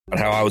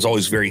how I was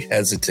always very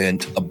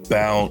hesitant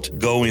about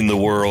going the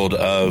world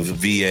of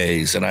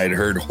VAs. And I'd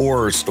heard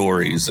horror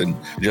stories and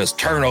just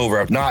turnover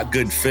of not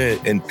good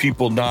fit and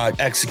people not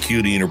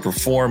executing or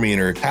performing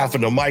or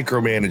having to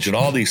micromanage and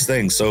all these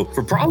things. So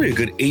for probably a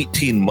good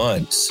 18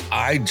 months,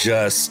 I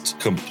just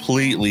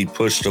completely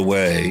pushed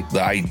away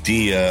the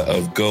idea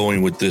of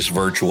going with this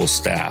virtual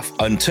staff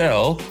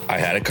until I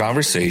had a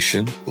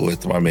conversation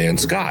with my man,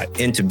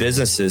 Scott. Into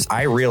businesses,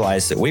 I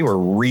realized that we were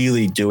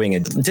really doing a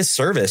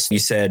disservice. You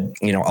said,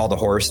 all the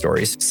horror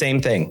stories.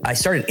 Same thing. I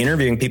started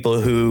interviewing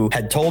people who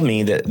had told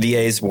me that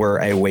VAs were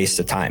a waste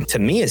of time. To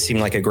me, it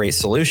seemed like a great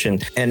solution.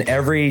 And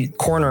every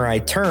corner I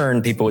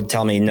turned, people would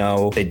tell me,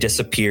 no, they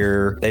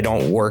disappear. They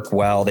don't work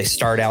well. They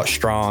start out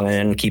strong and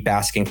then keep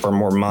asking for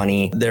more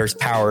money. There's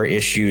power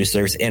issues.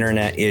 There's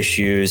internet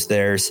issues.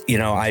 There's,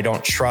 I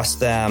don't trust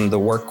them. The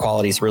work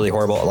quality is really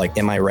horrible. Like,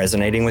 am I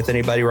resonating with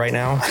anybody right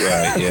now?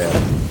 Right.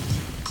 Yeah.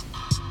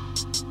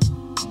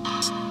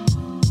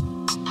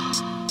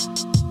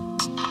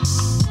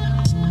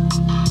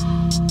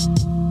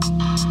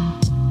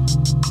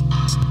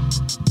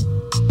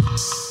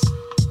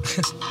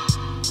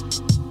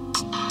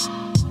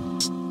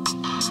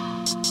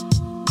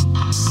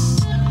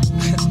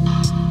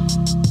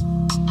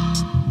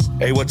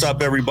 Hey, what's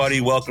up, everybody?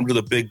 Welcome to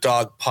the Big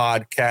Dog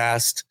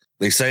Podcast.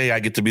 They say I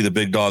get to be the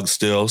big dog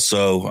still,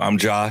 so I'm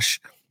Josh.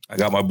 I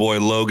got my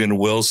boy Logan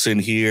Wilson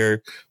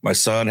here. My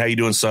son, how you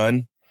doing,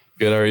 son?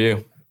 Good, how are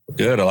you?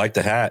 Good, I like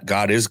the hat.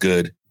 God is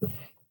good.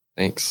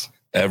 Thanks.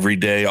 Every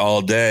day,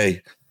 all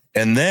day.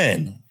 And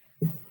then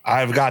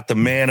I've got the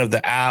man of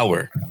the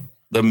hour,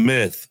 the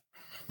myth,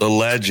 the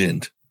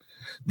legend,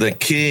 the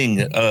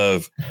king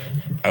of,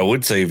 I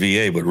would say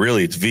VA, but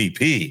really it's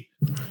VP.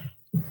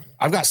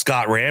 I've got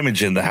Scott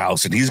Rammage in the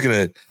house, and he's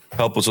going to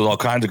help us with all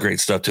kinds of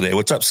great stuff today.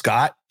 What's up,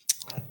 Scott?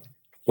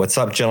 What's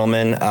up,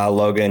 gentlemen?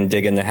 Logan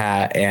digging the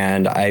hat.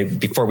 And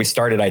before we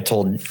started, I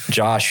told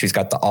Josh, who's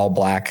got the all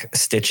black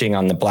stitching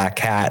on the black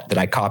hat, that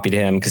I copied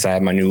him because I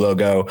have my new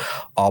logo,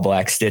 all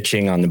black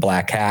stitching on the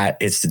black hat.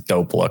 It's a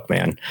dope look,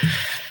 man.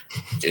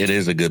 It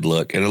is a good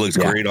look, and it looks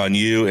great on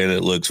you, and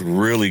it looks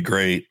really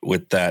great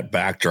with that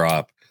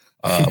backdrop,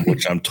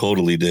 which I'm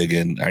totally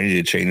digging. I need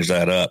to change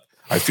that up.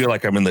 I feel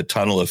like I'm in the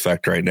tunnel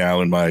effect right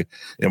now in my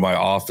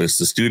office.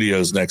 The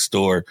studio's next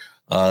door,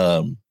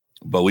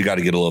 but we got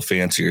to get a little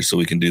fancier so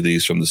we can do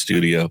these from the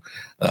studio,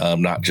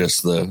 not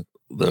just the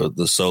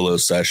solo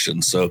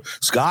session. So,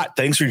 Scott,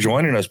 thanks for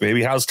joining us,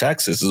 baby. How's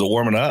Texas? Is it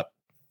warming up?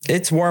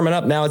 It's warming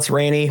up now. It's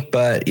rainy,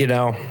 but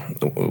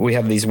we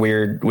have these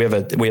weird. We have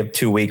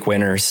 2-week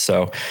winters,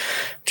 so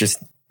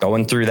just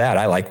going through that.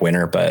 I like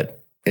winter, but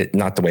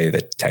not the way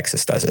that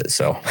Texas does it.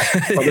 So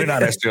well, they're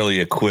not necessarily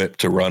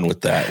equipped to run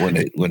with that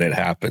when it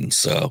happens.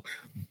 So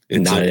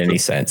it's not in any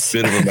sense.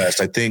 Bit of a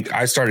mess. I think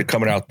I started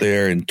coming out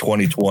there in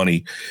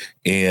 2020,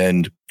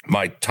 and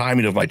my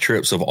timing of my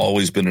trips have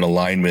always been in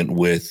alignment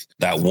with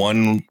that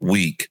 1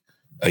 week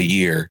a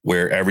year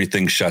where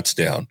everything shuts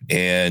down.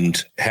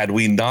 And had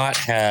we not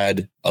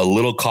had a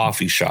little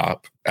coffee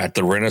shop at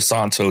the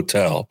Renaissance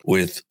Hotel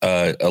with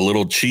a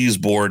little cheese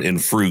board and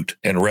fruit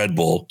and Red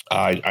Bull,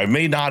 I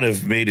may not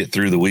have made it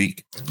through the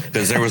week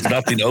because there was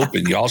nothing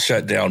open. Y'all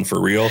shut down for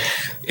real.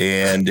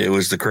 And it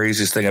was the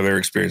craziest thing I've ever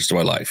experienced in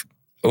my life.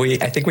 I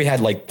think we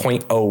had like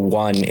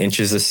 0.01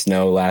 inches of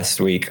snow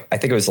last week. I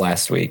think it was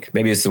last week.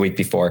 Maybe it was the week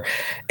before.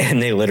 And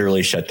they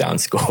literally shut down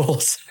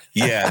schools.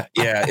 Yeah.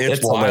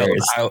 It's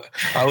wild.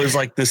 I was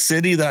like, the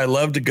city that I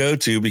love to go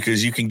to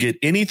because you can get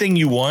anything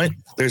you want.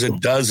 There's a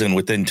dozen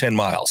within 10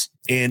 miles.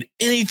 And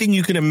anything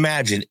you can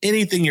imagine,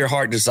 anything your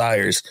heart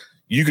desires,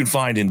 you can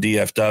find in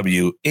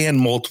DFW and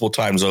multiple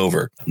times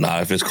over.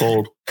 Not if it's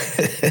cold.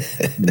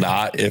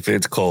 Not if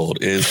it's cold.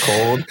 It is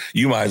cold.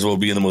 You might as well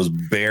be in the most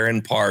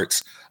barren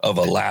parts of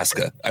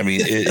Alaska. I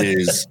mean, it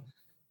is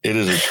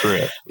a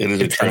trip.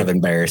 It's kind of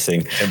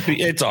embarrassing. And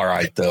it's all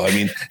right, though. I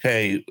mean,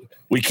 hey,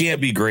 we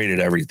can't be great at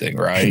everything,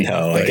 right?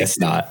 No, I guess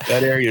not.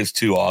 That area is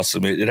too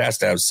awesome. It has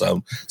to have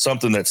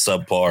something that's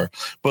subpar.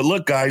 But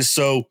look, guys,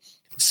 so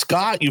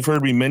Scott, you've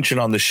heard me mention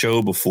on the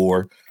show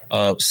before.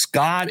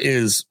 Scott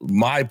is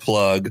my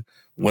plug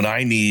when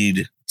I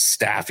need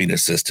staffing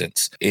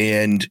assistance.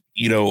 And,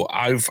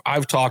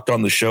 I've talked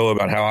on the show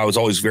about how I was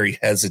always very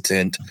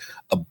hesitant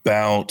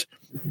about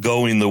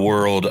going the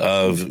world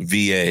of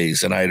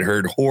VAs. And I'd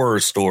heard horror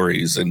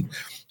stories and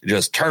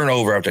just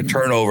turnover after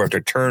turnover after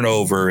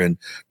turnover and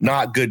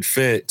not good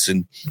fits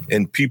and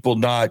people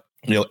not,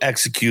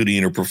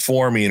 executing or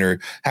performing or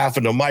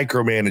having to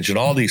micromanage and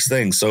all these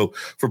things. So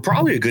for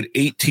probably a good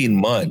 18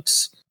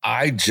 months,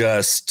 I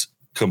just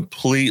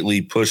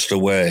completely pushed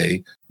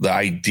away the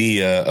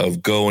idea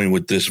of going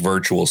with this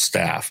virtual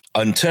staff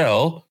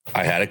until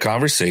I had a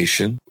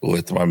conversation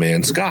with my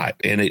man, Scott.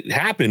 And it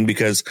happened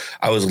because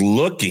I was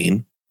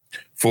looking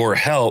for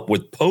help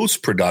with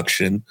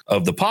post-production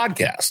of the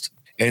podcast.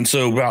 And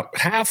so about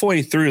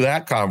halfway through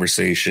that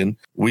conversation,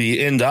 we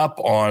end up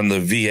on the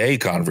VA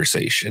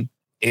conversation.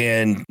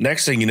 And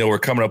next thing you know, we're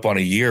coming up on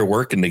a year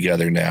working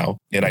together now.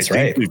 And I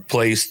think we've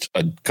placed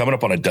coming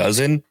up on a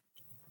dozen.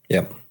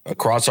 Yep.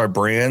 across our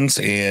brands,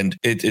 and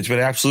it's been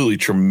absolutely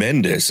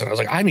tremendous. And I was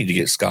like, I need to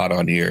get Scott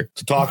on here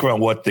to talk about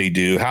what they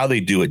do, how they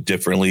do it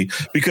differently,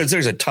 because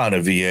there's a ton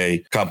of VA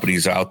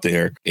companies out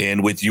there.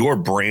 And with your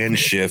brand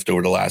shift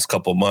over the last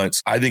couple of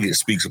months, I think it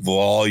speaks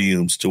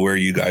volumes to where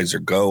you guys are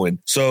going.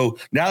 So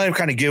now that I've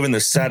kind of given the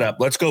setup,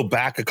 let's go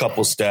back a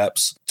couple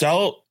steps.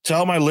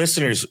 Tell my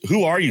listeners,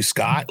 who are you,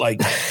 Scott?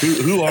 Like,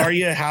 who are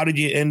you? How did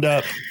you end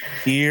up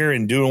here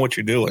and doing what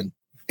you're doing?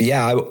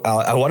 Yeah,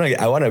 I want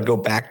to go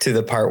back to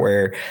the part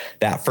where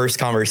that first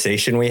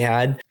conversation we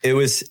had.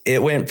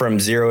 It went from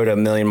 0 to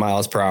 1,000,000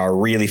 miles per hour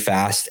really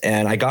fast,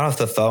 and I got off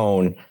the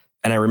phone,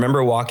 and I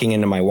remember walking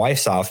into my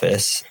wife's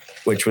office,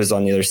 which was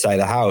on the other side of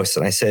the house,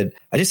 and I said,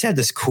 I just had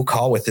this cool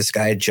call with this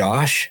guy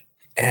Josh,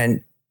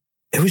 and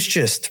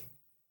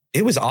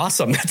it was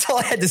awesome. That's all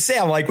I had to say.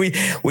 I'm like, we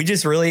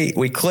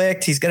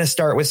clicked. He's going to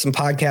start with some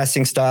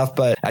podcasting stuff,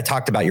 but I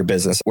talked about your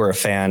business. We're a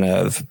fan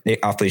of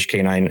Off Leash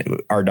Canine.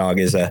 Our dog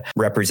is a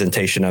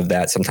representation of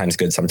that. Sometimes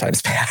good,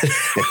 sometimes bad.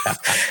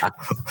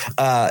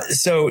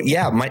 So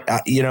yeah,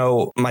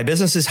 my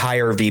business is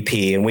Hire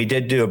VP, and we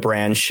did do a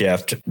brand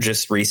shift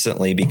just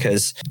recently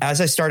because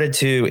as I started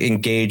to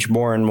engage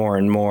more and more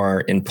and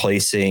more in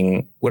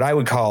placing what I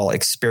would call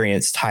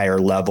experienced higher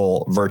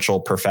level virtual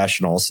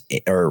professionals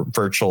or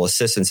virtual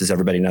assistants, as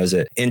everybody knows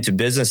it, into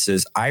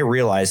businesses, I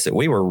realized that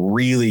we were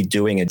really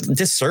doing a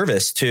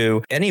disservice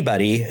to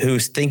anybody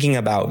who's thinking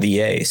about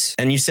VAs.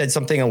 And you said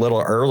something a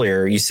little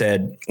earlier. You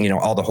said,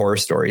 all the horror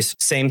stories.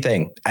 Same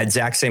thing,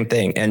 exact same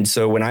thing. And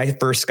so when I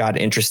first got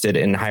interested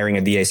in hiring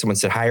a VA, someone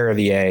said, hire a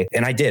VA.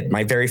 And I did.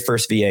 My very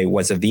first VA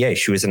was a VA.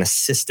 She was an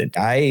assistant.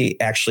 I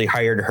actually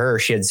hired her.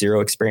 She had zero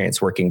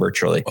experience working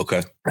virtually.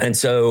 Okay. And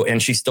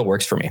she still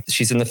works for me.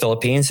 She's in the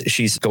Philippines.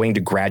 She's going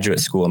to graduate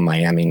school in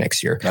Miami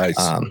next year. Nice.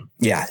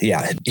 Yeah.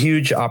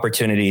 Huge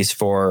opportunities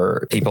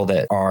for people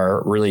that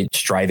are really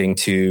striving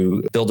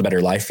to build a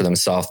better life for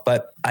themselves.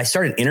 But I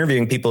started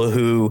interviewing people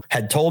who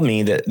had told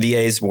me that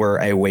VAs were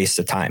a waste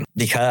of time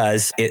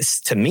because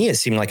to me, it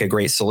seemed like a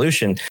great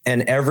solution.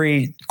 And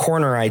every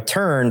corner I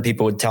turned,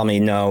 people would tell me,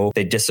 no,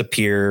 they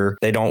disappear.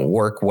 They don't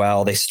work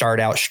well. They start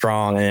out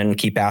strong and then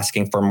keep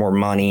asking for more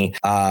money.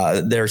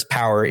 There's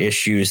power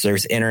issues.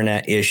 There's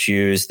internet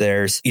issues.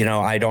 There's,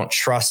 I don't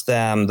trust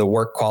them. The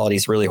work quality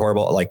is really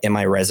horrible. Like, am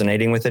I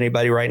resonating with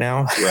anybody right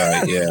now?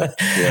 Right.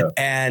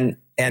 Yeah.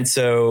 And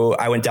so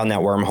I went down that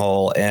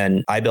wormhole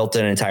and I built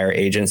an entire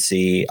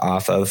agency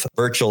off of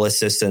virtual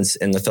assistants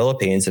in the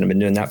Philippines, and I've been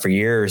doing that for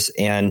years.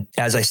 And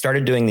as I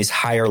started doing these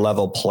higher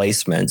level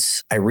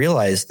placements, I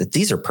realized that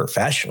these are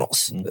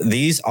professionals. Mm-hmm.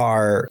 These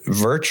are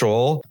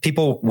virtual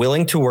people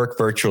willing to work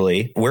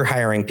virtually. We're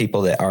hiring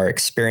people that are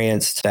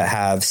experienced, that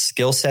have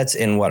skill sets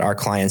in what our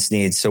clients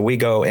need. So we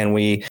go and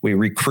we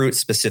recruit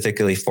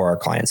specifically for our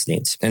clients'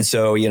 needs. And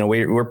so,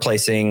 we're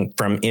placing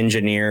from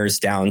engineers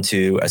down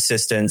to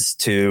assistants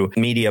to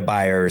media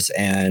buyers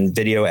and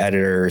video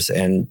editors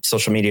and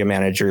social media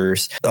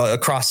managers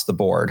across the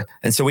board.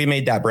 And so we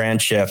made that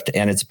brand shift,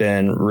 and it's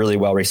been really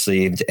well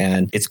received.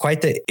 And it's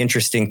quite the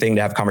interesting thing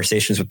to have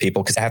conversations with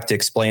people because I have to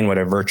explain what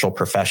a virtual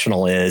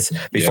professional is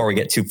before we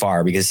get too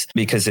far because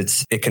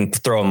it can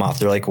throw them off.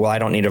 They're like, well, I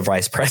don't need a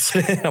vice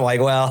president. I'm like,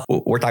 well,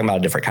 we're talking about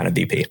a different kind of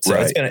VP. So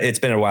right. It's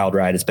been a wild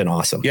ride. It's been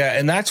awesome. Yeah.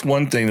 And that's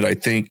one thing that I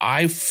think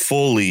I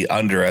fully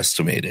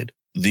underestimated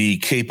the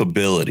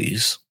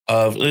capabilities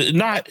of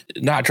not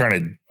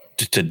trying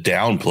to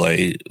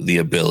downplay the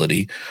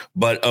ability,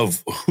 but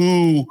of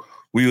who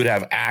we would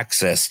have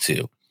access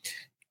to.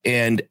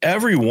 And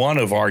every one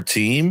of our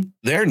team,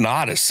 they're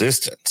not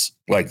assistants.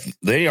 Like,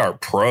 they are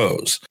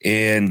pros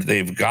and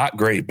they've got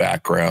great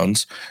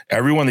backgrounds.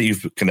 Everyone that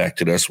you've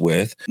connected us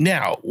with.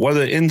 Now,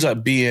 whether it ends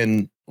up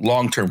being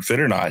long-term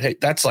fit or not, hey,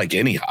 that's like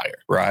any hire,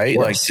 right?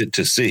 Like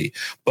to see.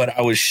 But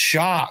I was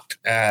shocked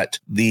at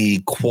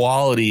the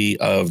quality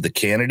of the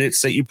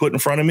candidates that you put in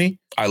front of me.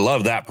 I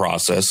love that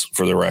process,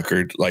 for the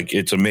record. Like,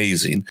 it's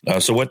amazing.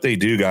 So what they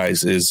do,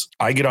 guys, is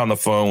I get on the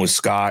phone with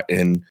Scott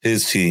and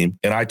his team,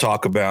 and I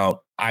talk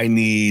about, I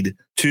need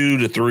 2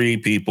 to 3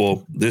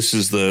 people. This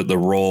is the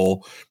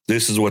role.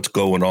 This is what's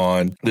going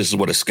on. This is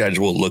what a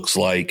schedule looks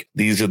like.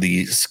 These are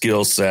the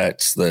skill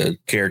sets, the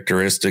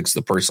characteristics,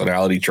 the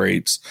personality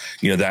traits,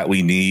 that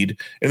we need.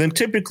 And then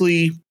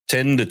typically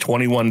 10 to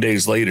 21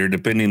 days later,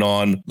 depending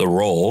on the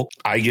role,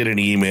 I get an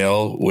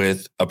email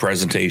with a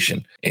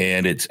presentation,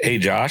 and it's, hey,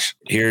 Josh,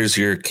 here's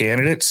your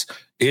candidates.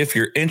 If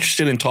you're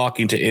interested in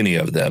talking to any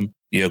of them,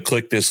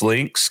 click this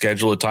link,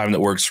 schedule a time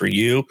that works for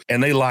you,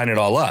 and they line it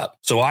all up.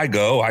 So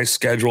I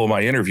schedule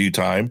my interview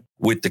time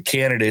with the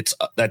candidates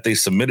that they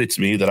submitted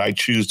to me that I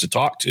choose to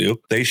talk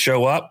to. They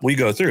show up, we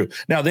go through.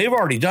 Now, they've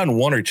already done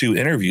 1 or 2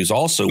 interviews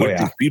also with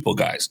these people,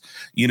 guys,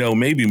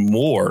 maybe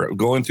more,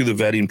 going through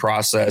the vetting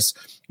process,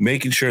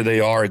 making sure they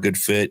are a good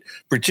fit,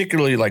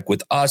 particularly like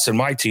with us and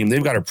my team.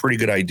 They've got a pretty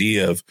good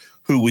idea of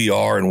who we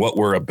are and what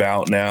we're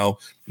about now.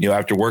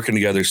 after working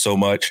together so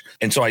much.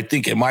 And so I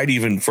think it might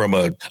even from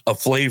a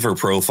flavor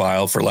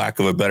profile, for lack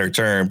of a better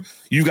term,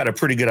 you've got a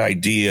pretty good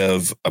idea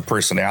of a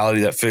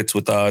personality that fits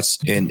with us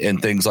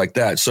and things like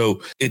that.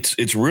 So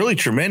it's really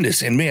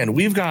tremendous. And man,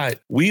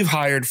 we've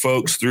hired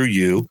folks through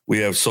you. We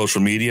have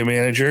social media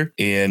manager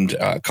and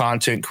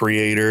content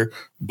creator,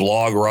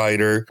 blog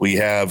writer. We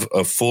have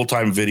a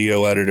full-time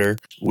video editor.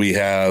 We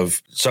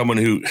have someone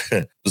who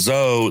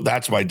Zoe,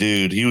 that's my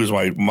dude. He was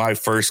my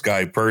first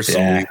guy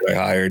personally I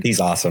hired. He's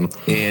awesome.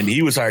 And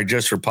he was hired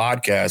just for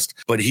podcast,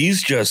 but he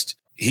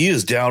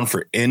is down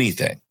for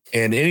anything.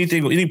 And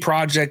anything, any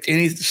project,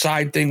 any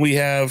side thing we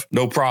have,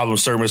 no problem,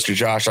 sir, Mr.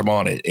 Josh, I'm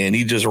on it. And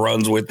he just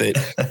runs with it.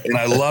 And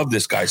I love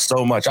this guy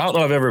so much. I don't know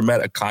if I've ever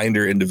met a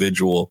kinder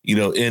individual,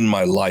 in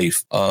my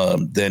life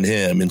than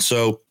him. And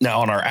so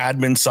now on our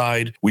admin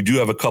side, we do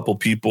have a couple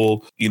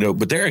people,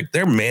 but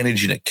they're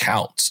managing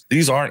accounts.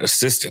 These aren't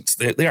assistants.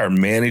 They are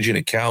managing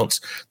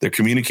accounts. They're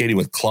communicating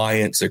with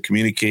clients. They're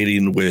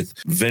communicating with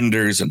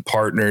vendors and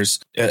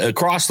partners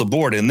across the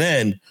board. And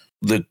then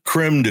the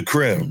creme de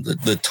creme,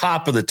 the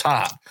top of the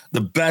top,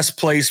 the best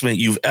placement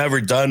you've ever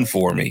done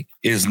for me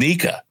is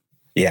Nika.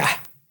 Yeah.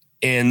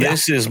 And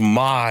this is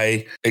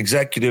my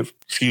executive,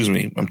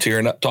 I'm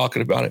tearing up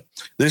talking about it.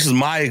 This is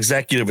my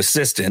executive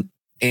assistant.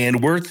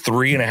 And we're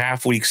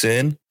 3.5 weeks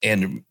in.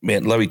 And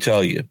man, let me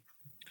tell you,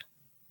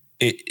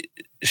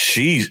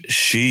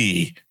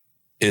 she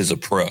is a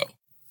pro.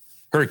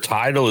 Her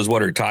title is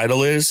what her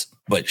title is,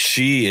 but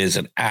she is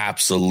an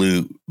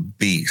absolute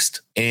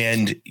beast.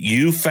 And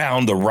you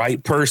found the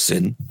right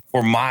person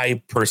for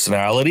my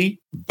personality,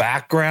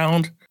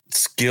 background,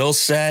 skill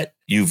set.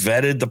 You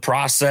vetted the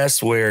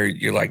process where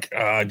you're like,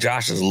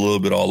 Josh is a little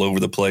bit all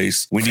over the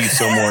place. We need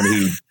someone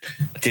who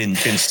can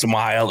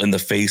smile in the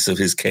face of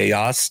his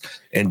chaos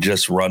and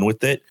just run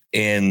with it.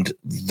 And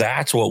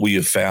that's what we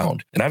have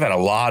found. And I've had a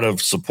lot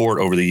of support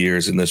over the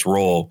years in this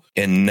role,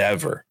 and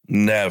never,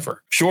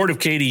 short of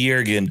Katie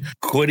Yergin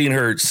quitting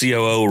her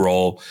COO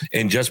role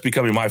and just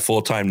becoming my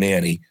full-time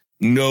nanny,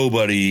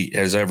 nobody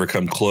has ever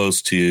come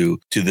close to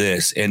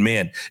this. And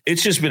man,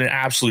 it's just been an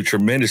absolute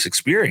tremendous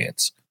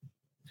experience.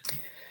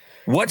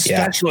 What's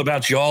special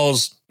about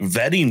y'all's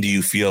vetting, do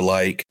you feel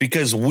like?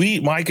 Because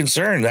my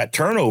concern, that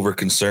turnover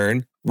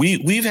concern,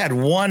 we've had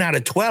 1 out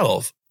of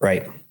 12.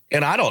 Right.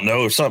 And I don't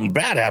know if something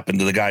bad happened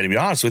to the guy, to be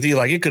honest with you.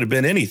 Like, it could have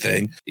been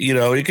anything,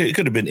 it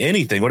could have been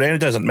anything. And it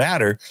doesn't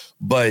matter.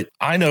 But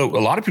I know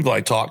a lot of people I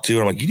talk to,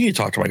 and I'm like, you need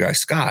to talk to my guy,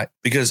 Scott,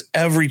 because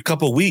every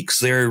couple of weeks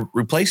they're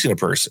replacing a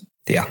person.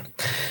 Yeah.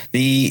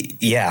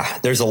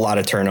 There's a lot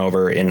of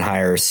turnover in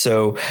hires.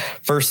 So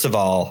first of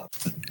all,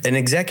 an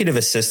executive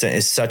assistant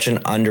is such an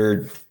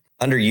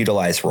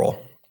underutilized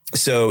role.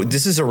 So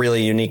this is a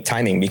really unique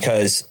timing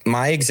because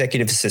my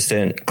executive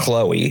assistant,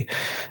 Chloe,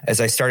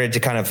 as I started to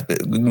kind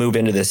of move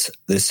into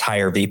this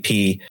higher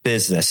VP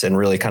business and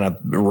really kind of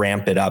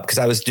ramp it up, because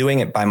I was doing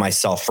it by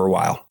myself for a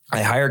while.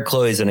 I hired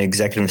Chloe as an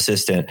executive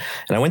assistant,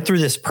 and I went through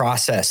this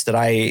process that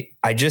I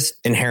just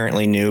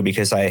inherently knew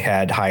because I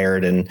had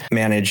hired and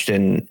managed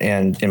and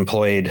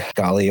employed,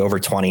 over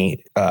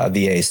 20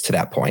 VAs to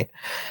that point.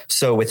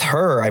 So with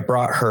her, I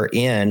brought her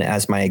in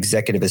as my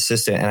executive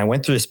assistant, and I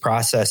went through this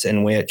process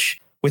in which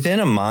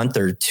within a month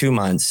or 2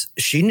 months,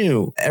 she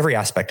knew every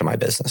aspect of my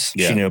business.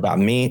 Yeah. She knew about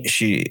me.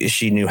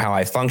 She knew how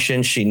I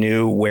functioned. She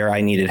knew where I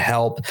needed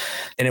help.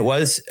 And it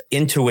was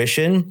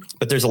intuition,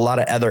 but there's a lot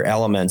of other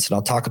elements, and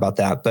I'll talk about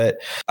that. But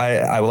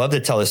I love to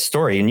tell this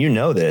story, and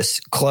this.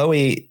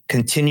 Chloe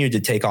continued to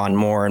take on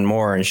more and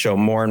more and show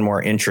more and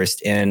more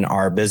interest in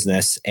our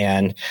business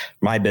and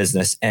my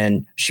business.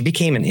 And she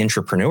became an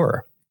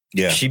entrepreneur.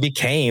 Yeah. She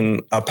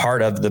became a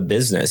part of the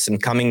business and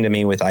coming to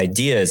me with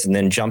ideas, and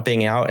then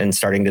jumping out and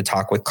starting to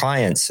talk with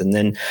clients, and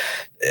then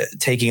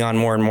taking on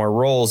more and more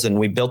roles. And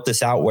we built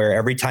this out where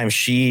every time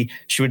she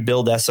would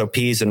build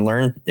SOPs and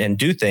learn and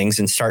do things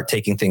and start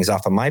taking things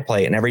off of my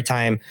plate. And every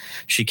time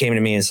she came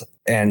to me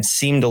and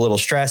seemed a little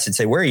stressed, I'd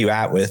say, where are you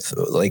at with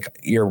like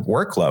your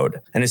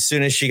workload? And as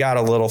soon as she got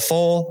a little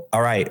full,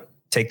 all right,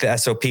 take the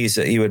SOPs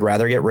that you would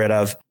rather get rid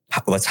of.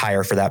 Let's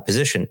hire for that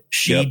position.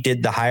 She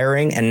did the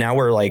hiring, and now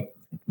we're like,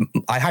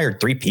 I hired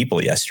 3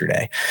 people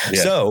yesterday.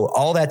 Yeah. So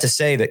all that to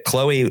say that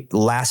Chloe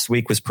last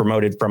week was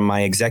promoted from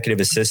my executive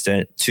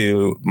assistant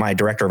to my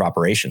director of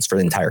operations for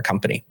the entire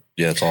company.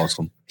 Yeah, it's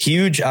awesome.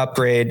 Huge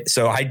upgrade.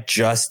 So I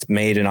just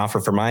made an offer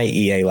for my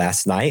EA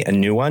last night, a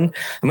new one.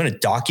 I'm going to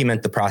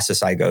document the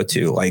process I go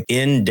to like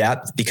in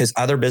depth, because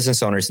other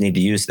business owners need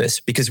to use this.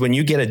 Because when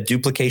you get a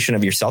duplication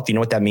of yourself, you know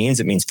what that means?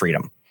 It means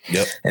freedom.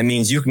 Yep. It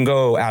means you can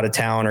go out of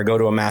town or go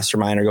to a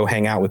mastermind or go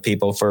hang out with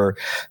people for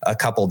a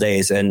couple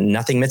days and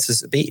nothing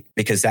misses a beat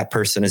because that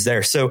person is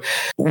there. So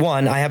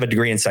one, I have a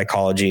degree in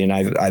psychology, and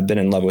I've been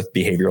in love with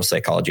behavioral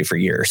psychology for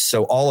years.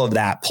 So all of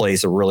that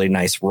plays a really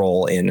nice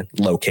role in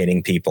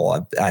locating people.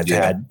 incredible. I've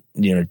had,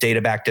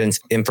 data backed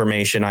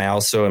information. I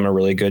also am a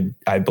really good,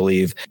 I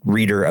believe,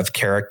 reader of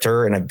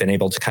character, and I've been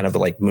able to kind of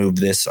like move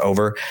this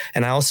over.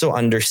 And I also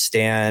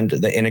understand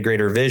the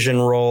integrator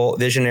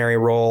visionary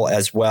role,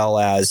 as well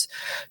as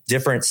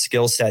different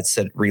skill sets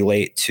that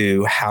relate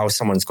to how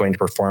someone's going to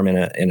perform in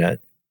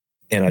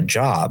a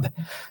job.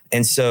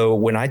 And so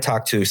when I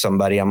talk to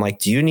somebody, I'm like,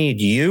 do you need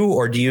you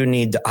or do you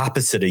need the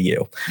opposite of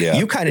you? Yeah.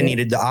 You kind of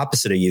needed the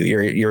opposite of you.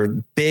 You're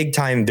big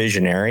time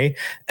visionary,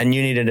 and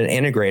you needed an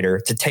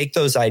integrator to take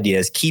those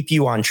ideas, keep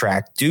you on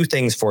track, do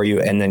things for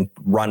you, and then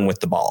run with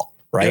the ball.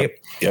 Right.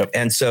 Yep.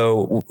 And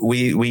so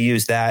we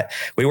use that.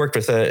 We worked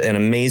with an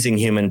amazing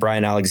human,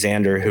 Brian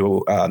Alexander,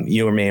 who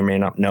you may or may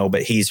not know,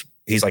 but he's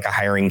like a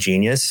hiring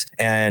genius,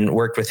 and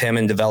worked with him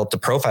and developed a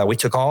profile. We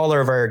took all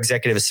of our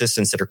executive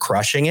assistants that are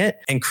crushing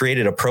it and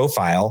created a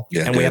profile.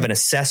 And we have an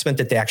assessment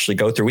that they actually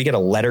go through. We get a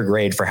letter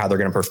grade for how they're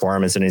going to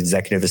perform as an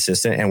executive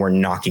assistant, and we're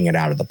knocking it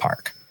out of the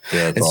park.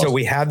 Yeah, and awesome. So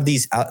we have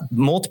these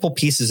multiple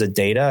pieces of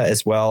data,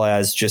 as well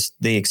as just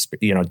the,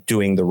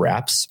 doing the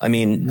reps. I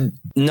mean,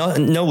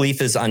 no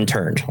leaf is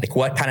unturned. Like,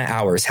 what kind of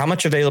hours, how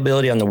much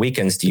availability on the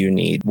weekends do you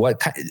need? What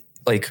kind,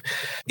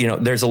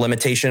 there's a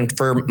limitation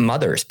for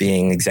mothers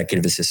being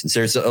executive assistants.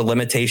 There's a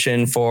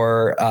limitation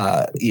for,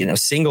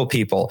 single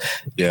people,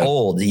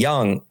 old,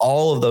 young,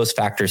 all of those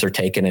factors are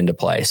taken into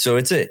play. So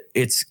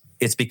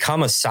it's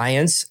become a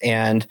science,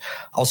 and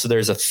also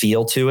there's a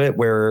feel to it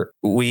where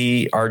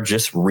we are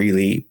just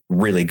really,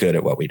 really good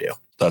at what we do.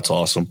 That's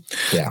awesome.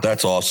 Yeah.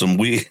 That's awesome.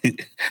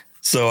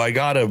 So I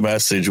got a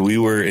message. We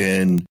were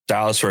in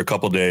Dallas for a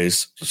couple of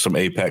days, some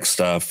Apex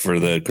stuff for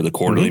the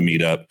quarterly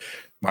meetup.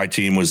 My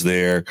team was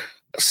there.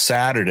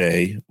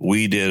 Saturday,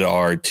 we did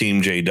our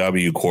Team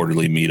JW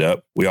quarterly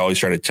meetup. We always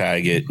try to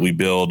tag it. We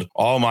build,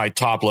 all my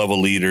top level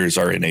leaders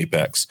are in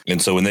Apex. And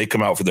so when they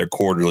come out for their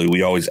quarterly,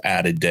 we always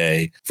add a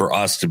day for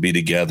us to be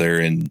together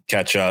and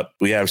catch up.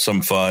 We have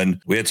some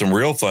fun. We had some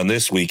real fun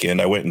this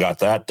weekend. I went and got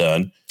that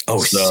done.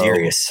 Oh,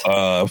 serious.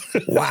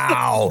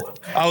 Wow.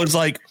 I was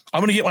like, I'm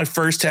going to get my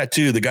first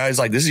tattoo. The guy's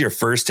like, this is your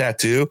first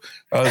tattoo?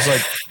 I was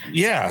like,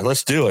 yeah,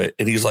 let's do it.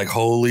 And he's like,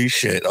 holy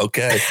shit.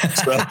 Okay.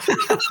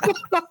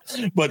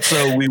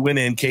 So we went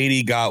in.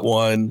 Katie got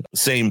one,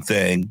 same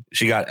thing.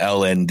 She got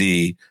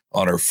LND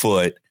on her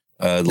foot.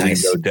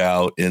 Nice. No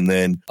doubt. And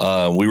then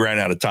we ran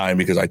out of time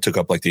because I took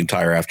up like the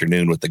entire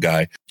afternoon with the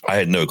guy. I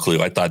had no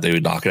clue. I thought they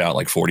would knock it out in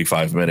like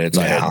 45 minutes.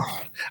 Yeah.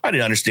 I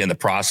didn't understand the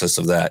process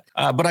of that,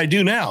 but I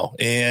do now.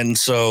 And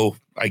so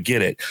I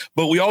get it.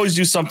 But we always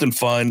do something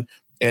fun.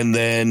 And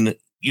then,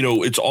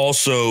 it's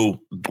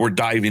also, we're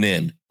diving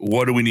in.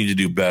 What do we need to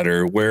do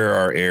better? Where are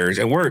our errors?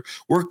 And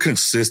we're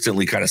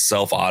consistently kind of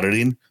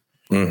self-auditing.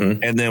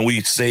 Mm-hmm. And then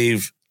we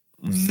save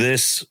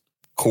this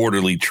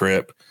quarterly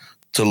trip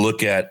to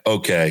look at,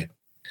 okay,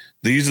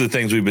 these are the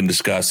things we've been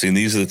discussing.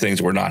 These are the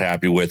things we're not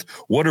happy with.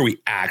 What are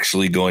we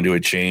actually going to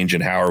change,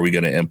 and how are we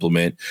going to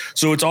implement?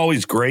 So it's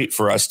always great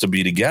for us to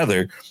be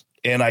together.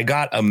 And I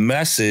got a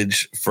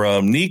message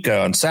from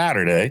Nika on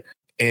Saturday,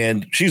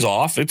 and she's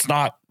off. It's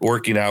not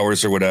working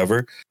hours or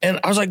whatever. And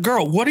I was like,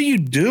 girl, what are you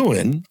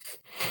doing?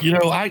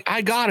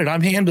 I got it.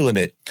 I'm handling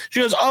it.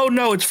 She goes, oh,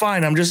 no, it's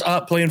fine. I'm just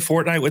up playing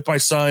Fortnite with my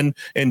son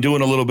and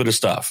doing a little bit of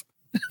stuff.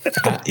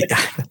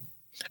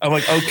 I'm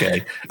like,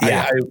 okay,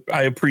 yeah.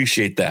 I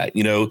appreciate that,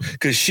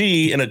 because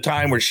she, in a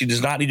time where she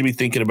does not need to be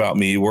thinking about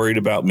me, worried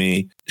about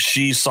me,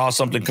 she saw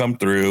something come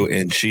through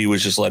and she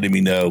was just letting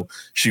me know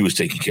she was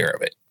taking care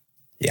of it.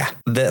 Yeah.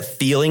 The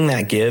feeling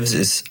that gives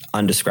is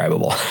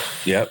undescribable.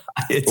 Yep.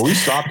 We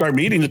stopped our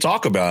meeting to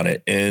talk about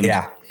it. And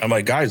I'm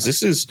like, guys,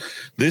 this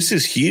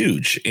is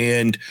huge.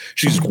 And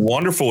she's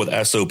wonderful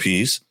with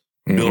SOPs.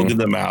 Building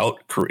them out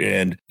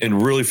and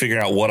really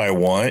figuring out what I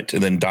want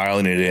and then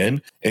dialing it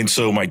in. And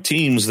so my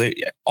teams,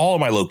 all of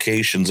my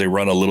locations, they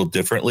run a little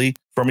differently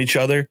from each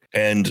other.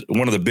 And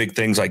one of the big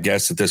things, I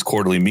guess, at this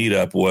quarterly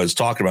meetup was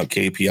talking about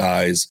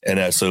KPIs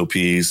and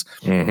SOPs.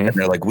 And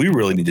they're like, we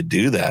really need to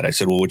do that. I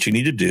said, well, what you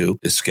need to do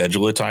is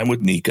schedule a time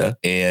with Nika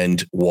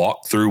and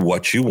walk through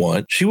what you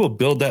want. She will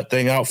build that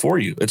thing out for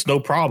you. It's no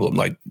problem.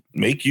 Like,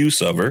 make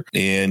use of her.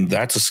 And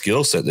that's a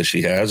skill set that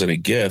she has and a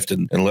gift,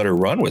 and let her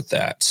run with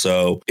that.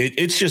 So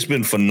it's just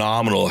been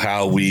phenomenal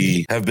how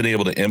we have been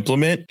able to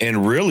implement,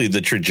 and really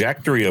the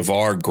trajectory of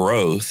our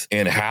growth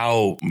and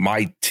how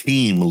my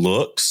team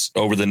looks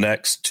over the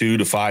next 2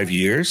 to 5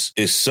 years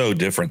is so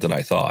different than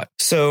I thought.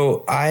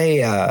 So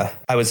I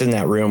was in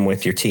that room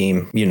with your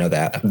team. You know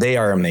that they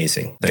are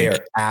amazing. They are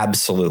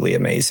absolutely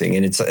amazing.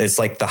 And it's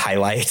like the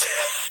highlight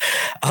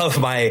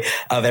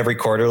of every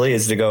quarterly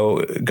is to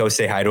go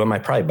say hi to them. I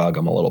probably bug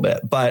them a little bit,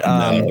 but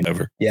no,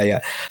 never.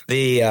 Yeah.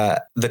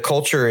 The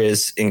culture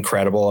is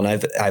incredible. And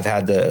I've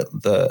had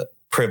the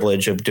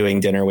privilege of doing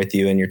dinner with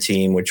you and your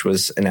team, which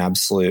was an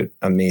absolute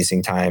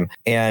amazing time.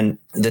 And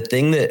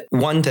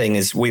one thing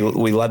is we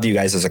love you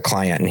guys as a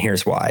client. And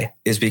here's why,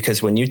 is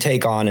because when you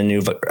take on a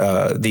new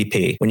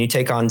VP, when you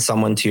take on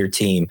someone to your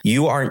team,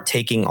 you aren't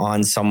taking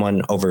on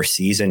someone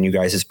overseas in you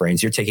guys'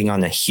 brains. You're taking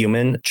on a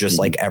human, just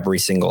like every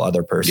single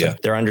other person. Yeah.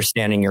 They're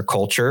understanding your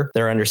culture.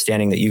 They're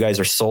understanding that you guys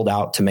are sold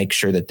out to make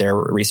sure that they're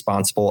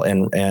responsible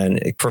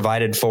and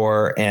provided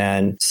for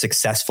and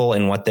successful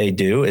in what they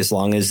do, as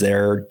long as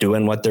they're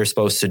doing what they're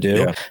supposed to do.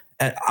 Yeah.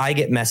 And I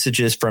get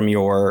messages from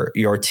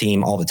your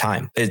team all the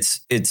time.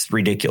 It's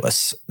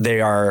ridiculous. They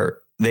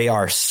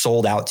are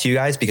sold out to you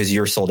guys because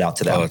you're sold out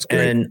to them. Oh, that's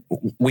great. And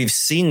we've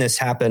seen this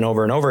happen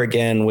over and over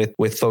again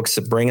with folks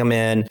that bring them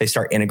in. They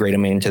start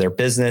integrating them into their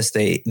business.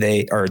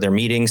 They or their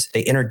meetings.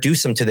 They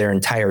introduce them to their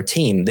entire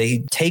team. They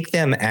take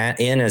them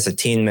in as a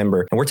team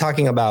member. And we're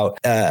talking about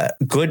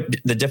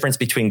the difference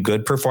between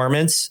good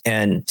performance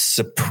and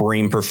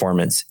supreme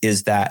performance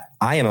is that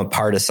I am a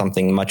part of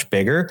something much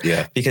bigger.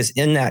 Yeah. Because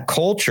in that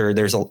culture,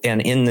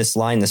 and in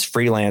this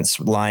freelance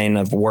line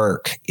of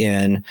work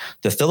in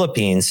the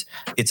Philippines,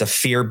 it's a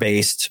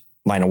fear-based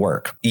line of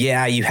work.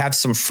 Yeah, you have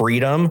some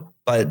freedom,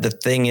 but the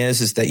thing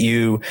is that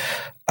you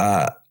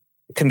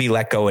can be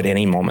let go at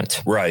any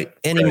moment. Right.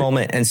 Any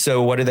moment. And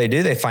so what do?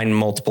 They find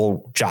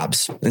multiple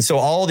jobs. And so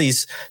all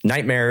these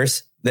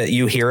nightmares that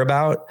you hear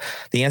about,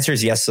 the answer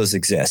is yes, those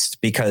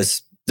exist,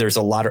 because there is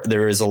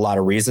a lot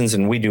of reasons,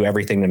 and we do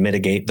everything to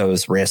mitigate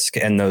those risks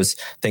and those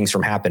things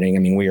from happening. I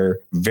mean, we are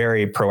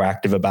very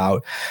proactive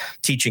about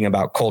teaching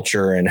about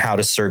culture and how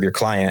to serve your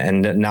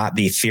client and not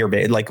be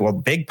fear-based. A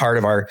big part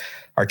of our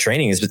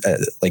training is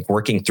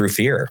working through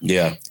fear.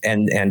 Yeah.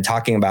 And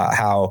talking about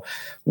how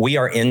we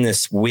are in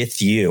this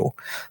with you.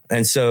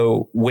 And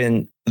so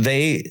when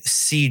they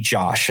see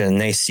Josh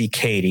and they see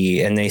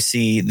Katie and they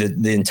see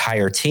the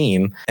entire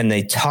team and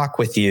they talk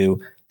with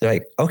you, they're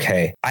like,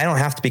 okay, I don't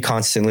have to be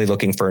constantly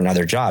looking for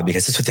another job,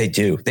 because that's what they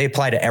do. They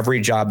apply to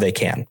every job they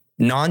can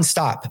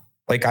nonstop.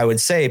 Like I would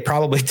say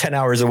probably 10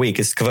 hours a week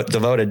is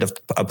devoted to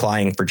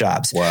applying for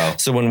jobs. Wow.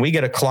 So when we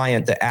get a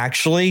client that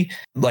actually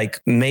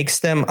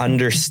makes them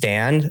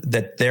understand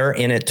that they're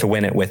in it to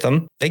win it with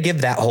them, they give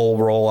that whole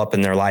roll up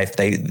in their life.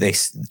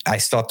 I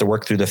still have to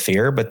work through the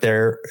fear, but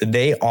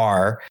they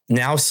are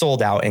now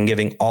sold out and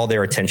giving all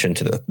their attention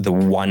to the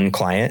one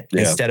client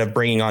instead of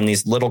bringing on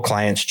these little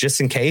clients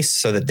just in case,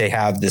 so that they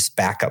have this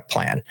backup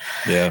plan.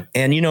 Yeah.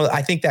 And,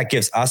 I think that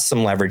gives us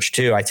some leverage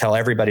too. I tell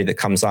everybody that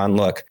comes on,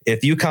 look,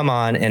 if you come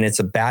on and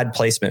it's a bad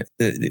placement,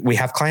 we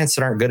have clients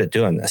that aren't good at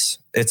doing this.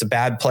 It's a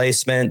bad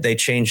placement. They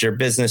change their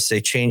business.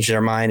 They change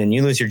their mind and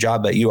you lose your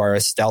job, but you are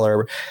a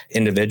stellar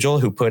individual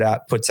who puts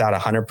out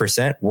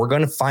 100%. We're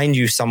going to find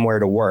you somewhere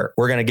to work.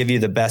 We're going to give you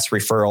the best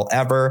referral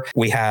ever.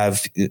 We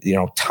have,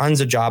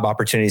 tons of job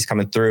opportunities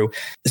coming through.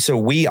 So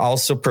we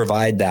also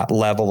provide that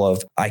level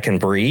of, I can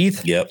breathe.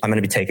 Yep. I'm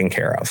going to be taken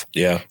care of.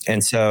 Yeah.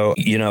 And so,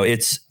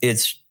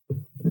 it's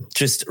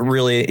just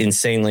really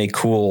insanely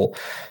cool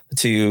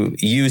to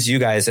use you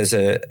guys as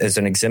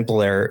an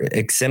exemplar.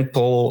 I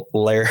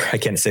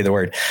can't say the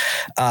word.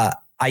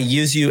 I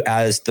use you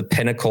as the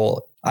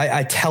pinnacle.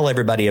 I tell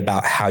everybody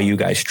about how you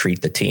guys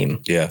treat the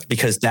team. Yeah.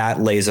 Because that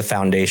lays a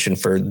foundation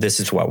for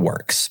this is what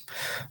works.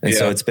 And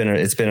so it's been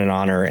an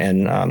honor.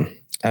 And,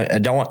 I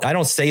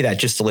don't say that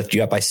just to lift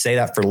you up. I say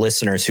that for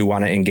listeners who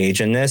want to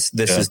engage in this.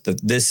 This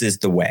is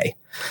the way.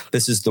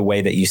 This is the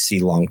way that you see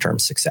long-term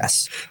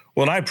success.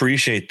 Well, and I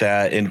appreciate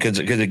that. And because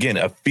again,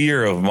 a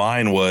fear of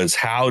mine was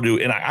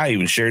and I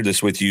even shared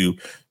this with you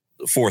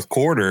fourth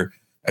quarter.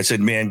 I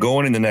said, man,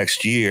 going in the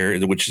next year,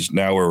 which is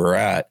now where we're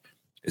at,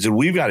 I said,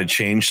 we've got to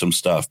change some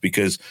stuff,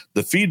 because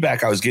the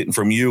feedback I was getting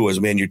from you was,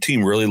 man, your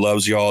team really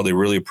loves y'all. They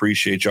really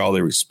appreciate y'all.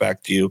 They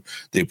respect you.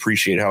 They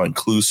appreciate how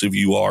inclusive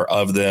you are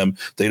of them.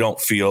 They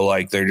don't feel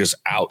like they're just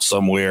out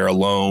somewhere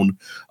alone.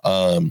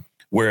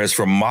 Whereas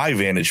from my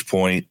vantage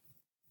point,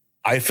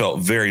 I felt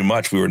very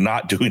much we were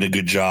not doing a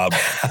good job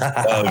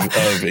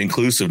of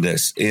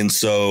inclusiveness. And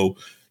so,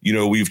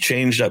 we've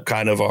changed up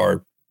kind of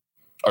our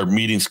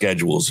meeting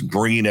schedules and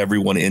bringing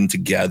everyone in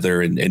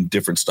together and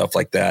different stuff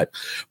like that.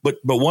 But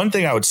one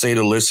thing I would say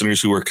to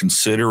listeners who are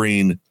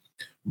considering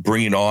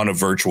bringing on a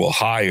virtual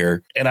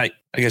hire, and I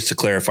guess to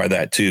clarify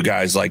that too,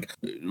 guys, like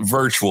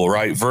virtual,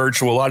 right?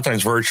 Virtual, a lot of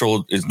times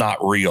virtual is not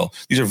real.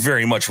 These are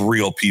very much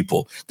real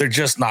people. They're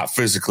just not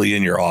physically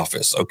in your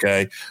office.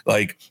 Okay.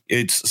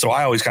 So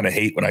I always kind of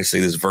hate when I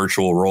say this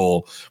virtual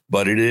role,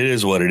 but it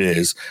is what it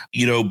is,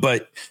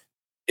 but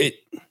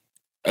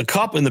a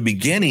couple in the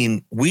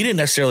beginning, we didn't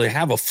necessarily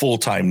have a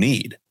full-time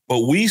need,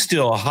 but we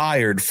still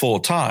hired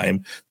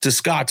full-time. To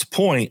Scott's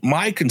point,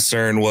 my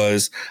concern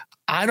was,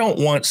 I don't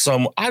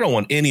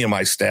want any of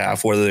my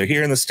staff, whether they're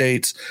here in the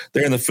States,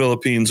 they're in the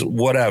Philippines,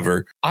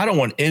 whatever. I don't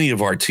want any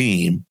of our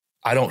team.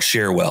 I don't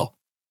share well.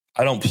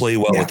 I don't play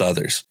well with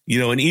others,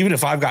 and even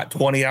if I've got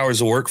 20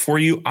 hours of work for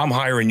you, I'm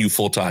hiring you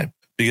full-time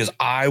because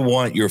I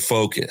want your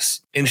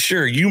focus. And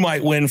sure, you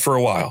might win for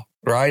a while.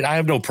 Right. I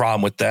have no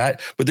problem with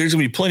that. But there's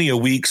going to be plenty of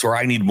weeks where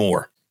I need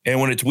more. And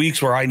when it's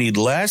weeks where I need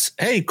less,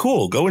 hey,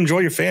 cool, go enjoy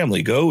your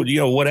family, go,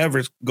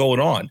 whatever's going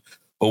on.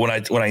 But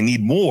when I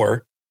need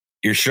more,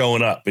 you're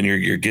showing up and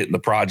you're getting the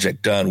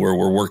project done where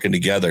we're working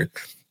together.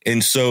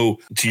 And so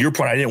to your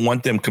point, I didn't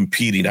want them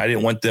competing. I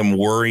didn't want them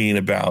worrying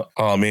about,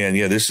 oh man,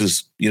 yeah, this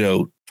is,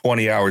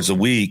 20 hours a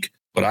week,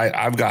 but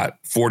I've got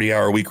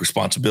 40-hour week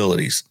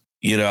responsibilities,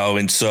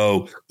 and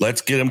so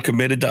let's get them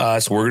committed to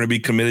us. We're going to be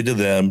committed to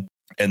them.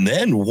 And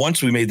then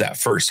once we made that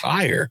first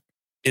hire,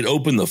 it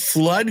opened the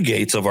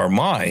floodgates of our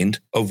mind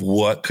of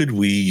what could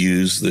we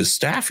use this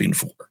staffing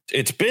for.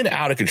 It's been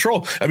out of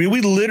control. I mean, we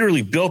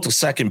literally built a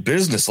second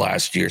business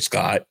last year,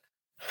 Scott,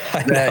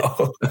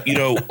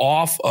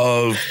 off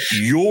of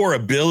your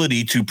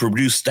ability to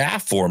produce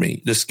staff for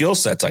me, the skill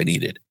sets I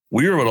needed.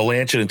 We were able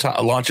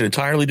to launch an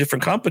entirely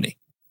different company.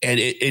 And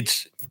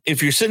it's,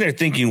 if you're sitting there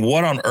thinking,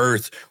 what on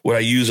earth would I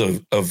use a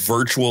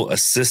virtual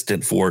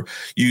assistant for?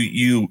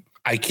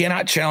 I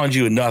cannot challenge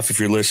you enough, if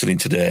you're listening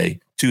today,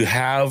 to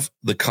have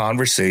the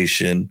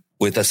conversation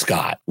with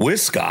Scott,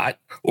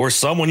 or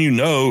someone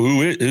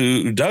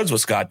who does what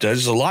Scott does.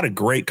 There's a lot of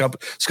great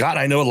companies. Scott,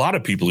 I know a lot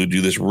of people who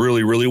do this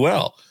really, really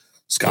well.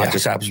 Scott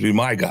just happens to be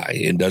my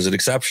guy and does it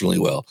exceptionally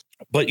well.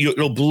 But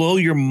it'll blow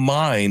your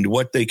mind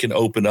what they can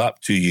open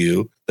up to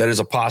you that is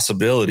a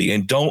possibility.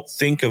 And don't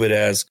think of it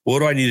as, what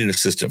do I need an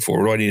assistant for?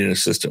 What do I need an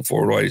assistant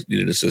for? What do I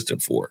need an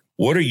assistant for?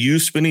 What are you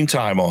spending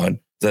time on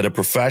that a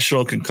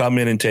professional can come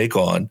in and take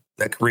on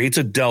that creates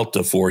a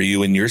delta for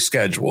you in your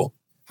schedule?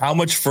 How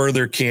much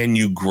further can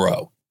you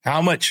grow? How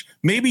much?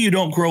 Maybe you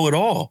don't grow at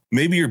all.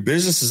 Maybe your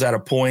business is at a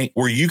point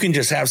where you can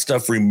just have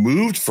stuff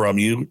removed from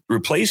you,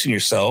 replacing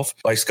yourself,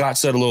 like Scott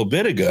said a little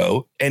bit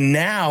ago. And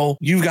now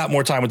you've got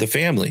more time with the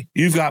family.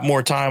 You've got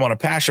more time on a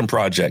passion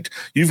project.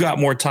 You've got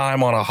more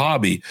time on a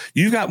hobby.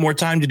 You've got more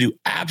time to do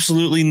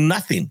absolutely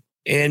nothing.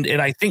 And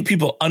I think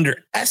people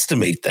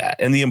underestimate that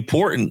and the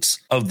importance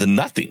of the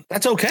nothing.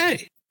 That's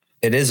okay.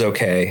 It is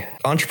okay.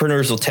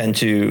 Entrepreneurs will tend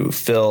to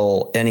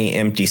fill any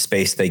empty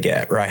space they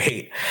get,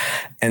 right?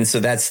 And so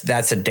that's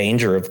a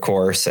danger, of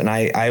course. And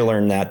I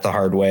learned that the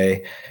hard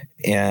way.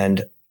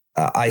 And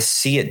I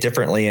see it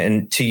differently.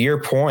 And to your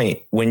point,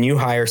 when you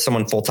hire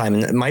someone full-time,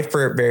 and my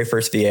very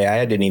first VA,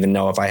 I didn't even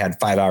know if I had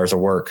 5 hours of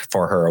work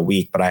for her a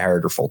week, but I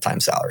hired her full-time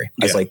salary.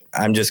 I was like,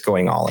 I'm just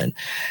going all in.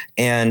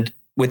 And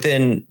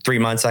within 3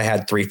 months, I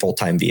had 3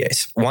 full-time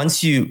VAs.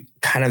 Once you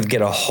kind of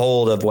get a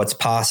hold of what's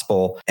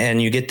possible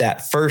and you get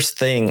that first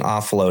thing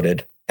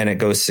offloaded and it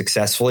goes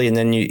successfully, and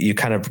then you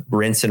kind of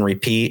rinse and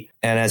repeat.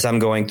 And as I'm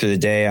going through the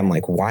day, I'm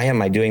like, why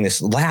am I doing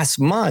this? Last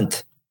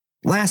month,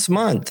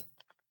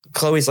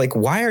 Chloe's like,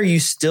 why are you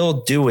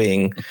still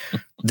doing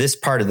this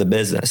part of the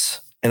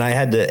business? And I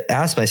had to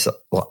ask myself,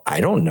 well,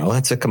 I don't know.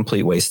 That's a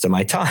complete waste of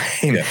my time.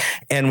 Yeah.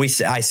 And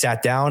I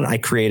sat down, I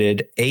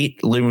created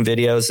 8 Loom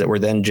videos that were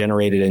then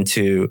generated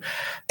into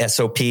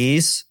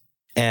SOPs.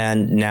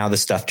 And now the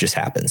stuff just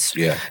happens.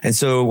 Yeah. And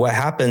so what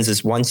happens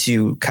is once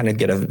you kind of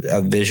get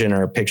a vision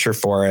or a picture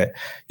for it,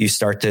 you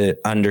start to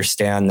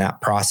understand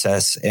that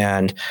process,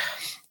 and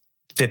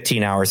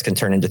 15 hours can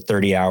turn into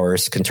 30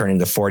 hours, can turn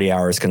into 40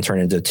 hours, can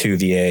turn into 2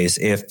 VAs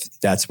if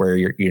that's where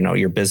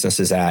your business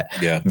is at.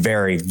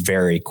 Very,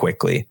 very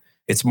quickly.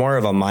 It's more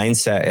of a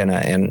mindset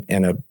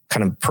and a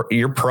kind of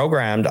you're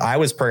programmed. I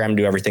was programmed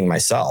to do everything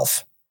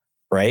myself,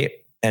 right?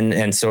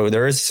 And so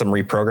there is some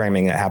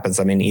reprogramming that happens.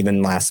 I mean,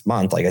 even last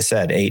month, like I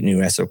said, 8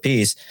 new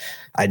SOPs.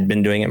 I'd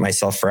been doing it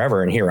myself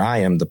forever, and here I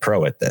am, the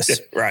pro at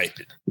this. Right.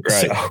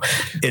 So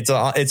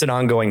it's an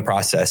ongoing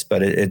process,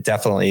 but it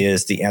definitely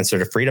is the answer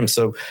to freedom.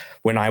 So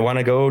when I want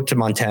to go to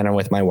Montana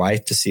with my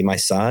wife to see my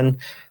son,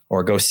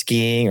 or go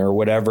skiing, or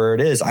whatever it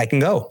is, I can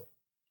go.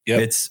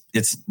 Yep.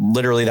 It's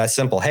literally that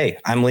simple. Hey,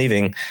 I'm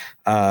leaving.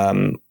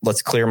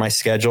 Let's clear my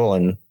schedule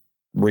and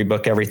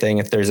rebook everything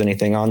if there's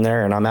anything on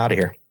there, and I'm out of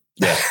here.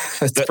 Yeah.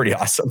 That's pretty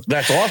awesome.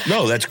 That's awesome.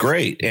 No, that's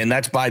great. And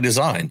that's by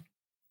design.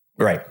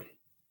 Right.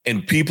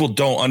 And people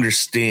don't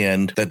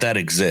understand that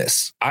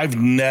exists. I've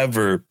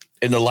never,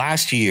 in the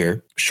last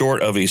year,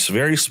 short of a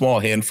very small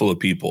handful of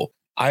people,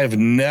 I have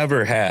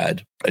never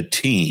had a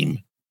team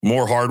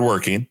more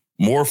hardworking,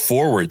 more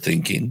forward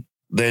thinking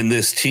than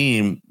this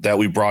team that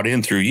we brought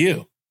in through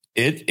you.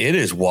 It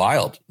is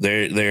wild.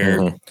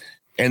 They're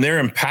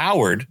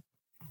empowered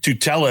to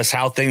tell us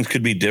how things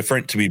could be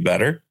different to be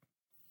better.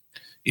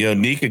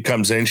 Nika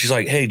comes in, she's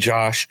like, hey,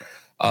 Josh,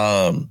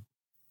 and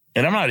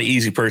I'm not an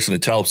easy person to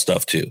tell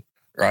stuff to,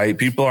 right?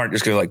 People aren't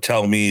just going to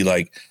tell me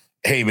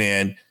hey,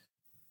 man,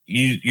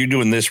 you're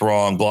doing this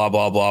wrong, blah,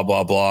 blah, blah,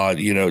 blah, blah.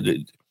 For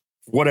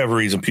whatever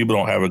reason, people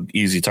don't have an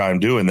easy time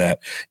doing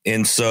that.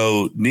 And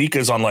so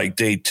Nika's on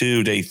day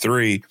 2, day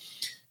 3.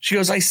 She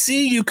goes, I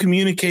see you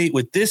communicate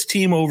with this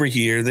team over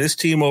here, this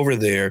team over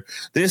there,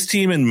 this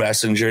team in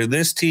Messenger,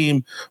 this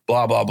team,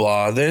 blah, blah,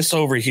 blah, this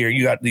over here.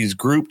 You got these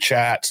group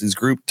chats, these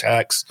group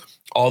texts,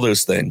 all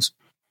those things.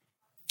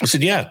 I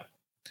said, yeah.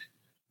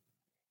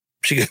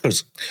 She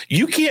goes,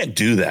 you can't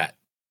do that.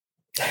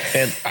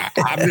 And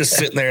I'm just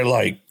sitting there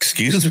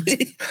excuse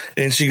me?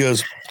 And she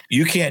goes,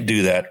 you can't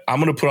do that.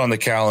 I'm going to put on the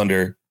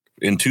calendar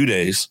in 2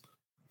 days,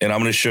 and I'm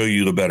going to show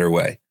you the better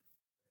way.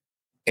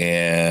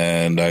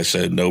 And I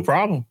said, no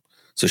problem.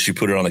 So she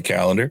put it on the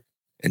calendar.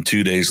 And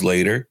 2 days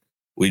later,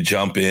 we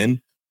jump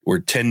in. We're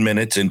 10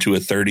 minutes into a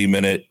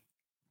 30-minute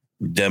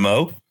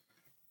demo.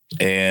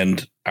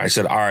 And I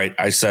said, all right,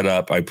 I set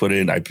up, I put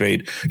in, I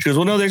paid. She goes,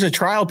 well, no, there's a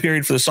trial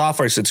period for the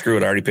software. I said, screw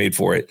it. I already paid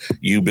for it.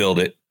 You build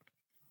it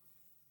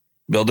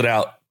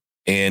out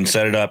and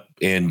set it up.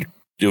 And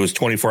it was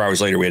 24 hours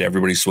later, we had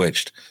everybody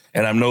switched.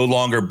 And I'm no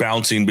longer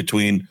bouncing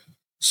between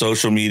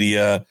social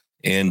media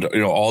and,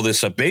 all this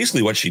stuff.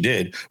 Basically what she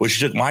did was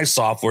she took my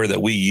software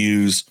that we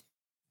use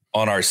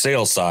on our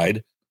sales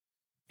side.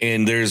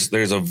 And there's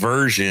a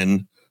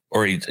version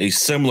or a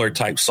similar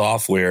type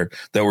software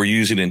that we're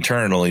using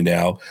internally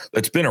now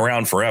that's been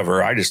around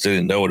forever. I just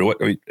didn't know what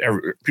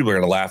people are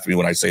going to laugh at me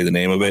when I say the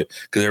name of it,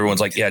 because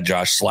everyone's like, yeah,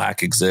 Josh,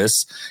 Slack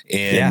exists.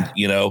 And,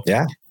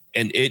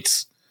 and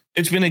it's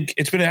been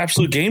an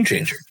absolute game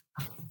changer.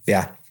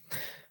 Yeah.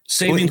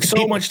 Saving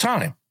so much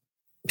time.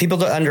 People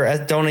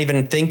don't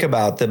even think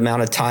about the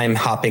amount of time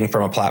hopping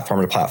from a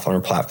platform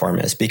to platform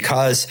is,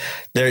 because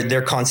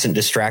they're constant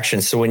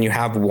distractions. So when you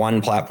have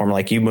one platform,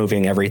 like you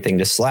moving everything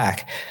to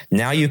Slack,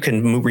 now you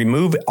can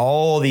remove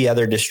all the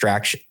other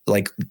distractions.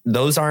 Like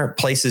those aren't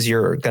places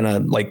you're going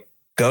to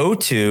go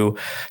to.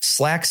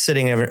 Slack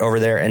sitting over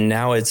there. And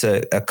now it's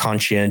a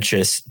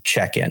conscientious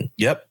check-in.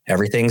 Yep.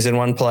 Everything's in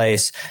one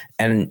place.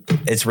 And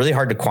it's really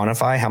hard to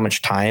quantify how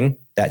much time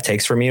that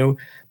takes from you.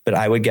 But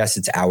I would guess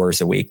it's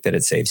hours a week that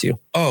it saves you.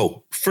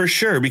 Oh, for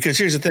sure. Because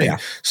here's the thing. Yeah.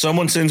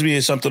 Someone sends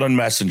me something on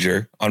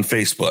Messenger on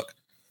Facebook.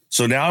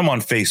 So now I'm on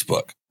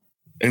Facebook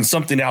and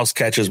something else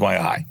catches my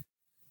eye.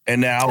 And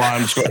now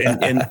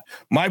and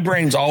my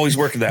brain's always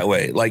working that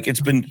way. Like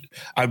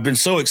I've been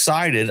so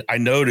excited. I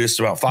noticed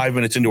about 5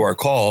 minutes into our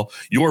call,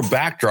 your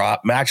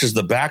backdrop matches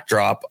the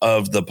backdrop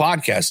of the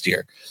podcast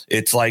here.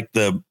 It's like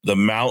the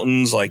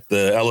mountains, like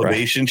the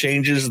elevation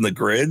changes and the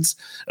grids.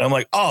 And I'm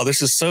like, oh,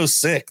 this is so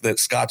sick that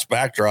Scott's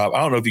backdrop.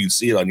 I don't know if you can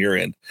see it on your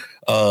end.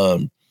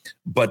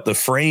 But the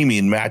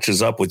framing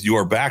matches up with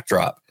your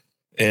backdrop.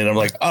 And I'm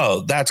like,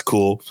 oh, that's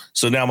cool.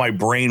 So now my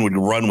brain would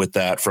run with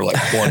that for like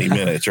 20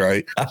 minutes,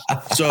 right?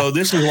 So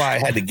this is why I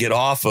had to get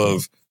off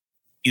of,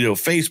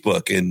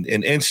 Facebook and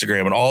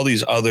Instagram and all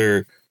these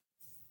other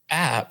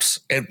apps.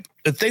 And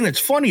the thing that's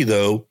funny,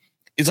 though,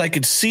 is I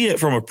could see it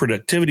from a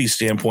productivity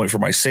standpoint for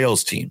my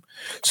sales team.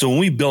 So when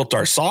we built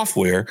our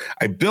software,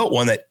 I built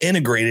one that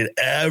integrated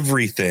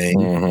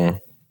everything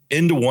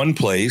into one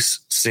place.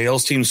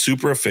 Sales team,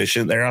 super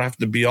efficient. They're not having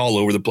to be all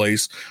over the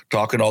place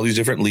talking to all these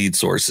different lead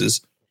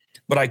sources.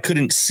 But I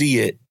couldn't see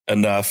it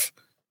enough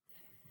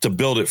to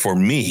build it for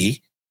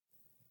me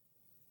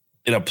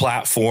in a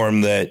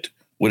platform that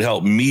would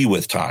help me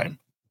with time.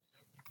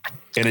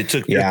 And it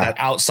took that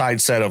outside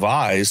set of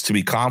eyes to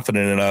be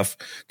confident enough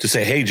to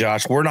say, hey,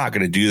 Josh, we're not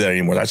going to do that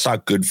anymore. That's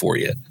not good for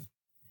you.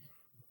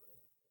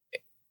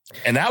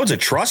 And that was a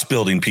trust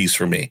building piece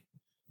for me,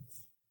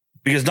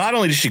 because not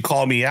only did she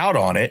call me out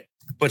on it,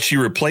 but she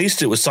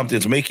replaced it with something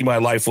that's making my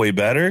life way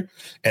better.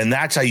 And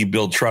that's how you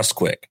build trust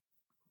quick.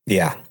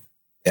 Yeah.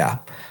 Yeah.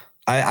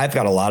 I've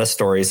got a lot of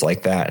stories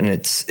like that, and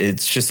it's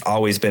just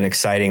always been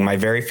exciting. My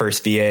very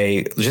first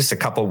VA, just a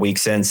couple of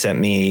weeks in,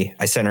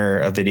 I sent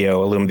her a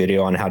Loom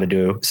video on how to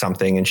do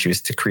something, and she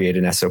was to create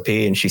an SOP.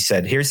 And she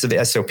said, here's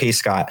the SOP,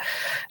 Scott.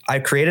 I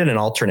created an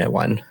alternate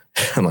one.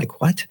 I'm like,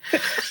 what?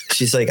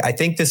 She's like, I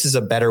think this is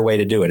a better way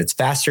to do it. It's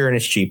faster and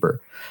it's cheaper.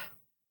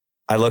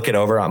 I look it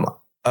over. I'm like,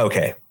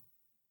 okay.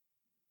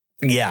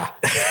 Yeah.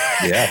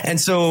 And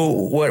so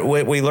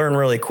what we learn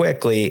really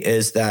quickly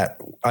is that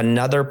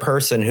another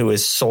person who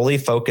is solely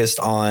focused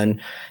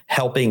on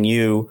helping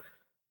you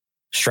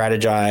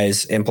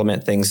strategize,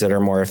 implement things that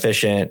are more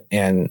efficient,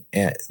 and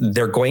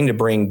they're going to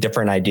bring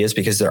different ideas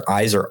because their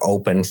eyes are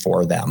open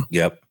for them.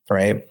 Yep.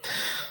 Right.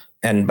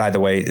 And by the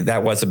way,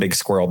 that was a big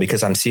squirrel,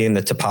 because I'm seeing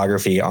the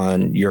topography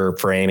on your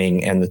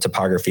framing and the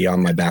topography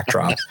on my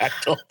backdrop.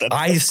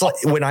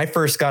 When I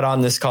first got on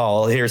this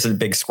call, here's a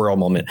big squirrel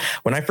moment.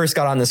 When I first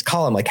got on this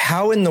call, I'm like,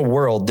 how in the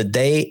world did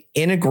they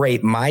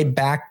integrate my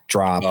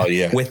backdrop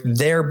with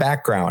their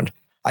background?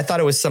 I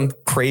thought it was some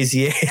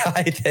crazy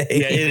AI thing.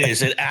 Yeah, it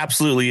is. It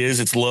absolutely is.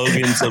 It's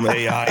Logan, some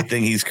AI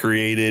thing he's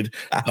created.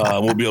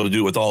 We'll be able to do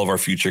it with all of our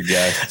future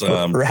guests.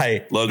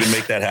 Right. Logan,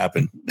 make that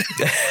happen.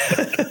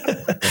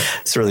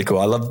 It's really cool.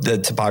 I love the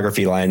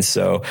topography lines.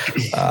 So,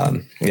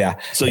 yeah.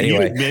 So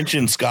anyway. You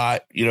mentioned,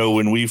 Scott,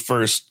 when we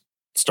first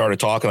started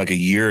talking like a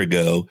year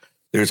ago,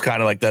 there's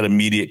kind of like that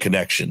immediate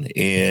connection,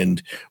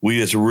 and we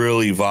just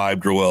really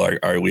vibed real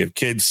well. We have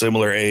kids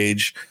similar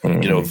age,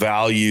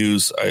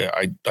 values,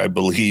 I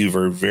believe,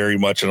 are very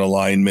much in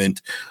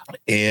alignment.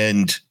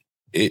 And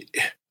it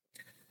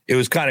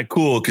was kind of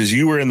cool because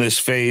you were in this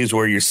phase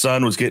where your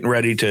son was getting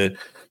ready to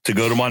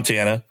go to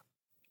Montana.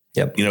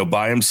 Yep.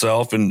 By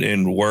himself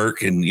and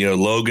work. And,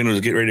 Logan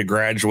was getting ready to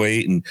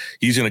graduate, and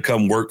he's going to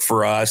come work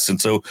for us. And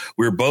so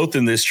we were both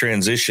in this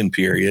transition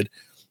period.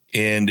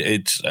 And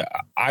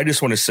I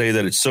just want to say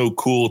that it's so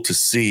cool to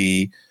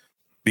see,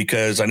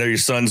 because I know your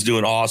son's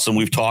doing awesome.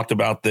 We've talked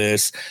about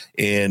this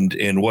and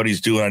what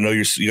he's doing. I know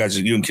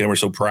you and Kim are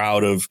so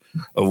proud of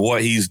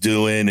what he's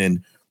doing.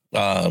 And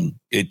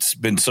It's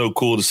been so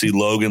cool to see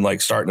Logan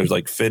like starting to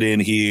like fit in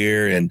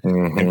here and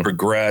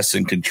progress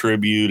and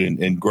contribute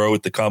and grow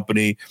with the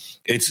company.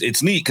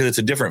 It's neat because it's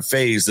a different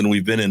phase than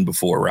we've been in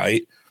before,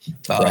 right?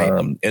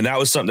 And that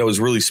was something that was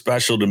really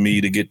special to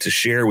me to get to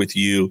share with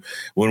you.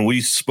 When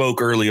we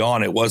spoke early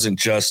on, it wasn't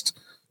just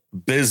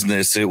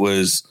business, it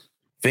was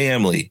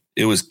family,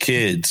 it was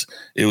kids,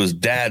 it was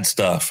dad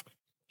stuff.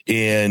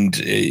 And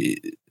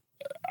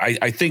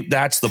I think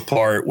that's the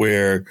part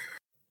where,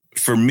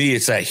 for me,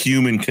 it's that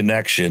human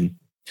connection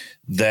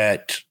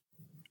that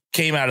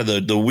came out of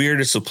the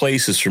weirdest of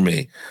places for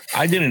me.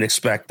 I didn't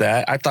expect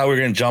that. I thought we were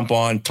going to jump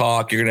on,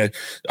 talk. I'm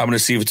going to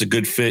see if it's a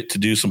good fit to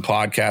do some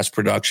podcast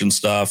production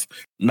stuff,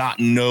 not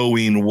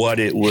knowing what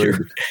it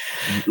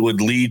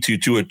would lead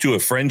to a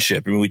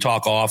friendship. I mean, we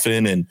talk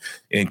often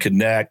and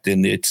connect,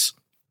 and it's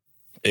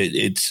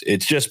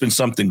just been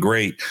something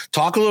great.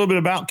 Talk a little bit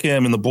about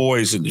Kim and the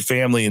boys and the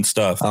family and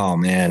stuff. Oh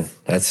man,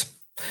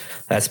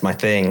 that's my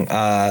thing.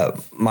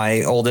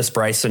 My oldest,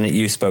 Bryson, that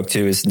you spoke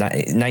to, is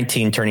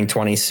 19, turning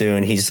 20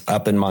 soon. He's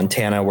up in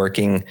Montana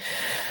working,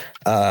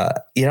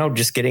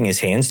 just getting his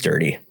hands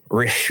dirty,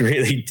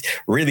 really,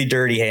 really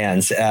dirty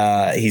hands.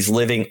 He's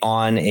living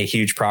on a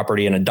huge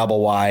property in a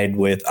double wide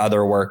with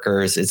other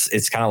workers.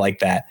 It's kind of like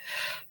that,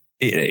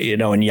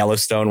 in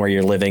Yellowstone, where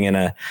you're living in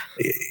the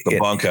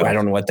bunkhouse. I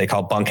don't know what they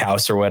call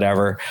bunkhouse or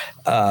whatever.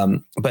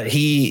 But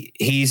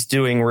he's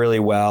doing really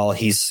well.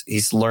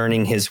 He's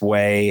learning his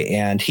way,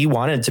 and he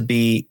wanted to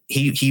be,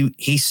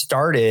 he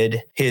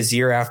started his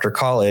year after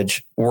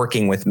college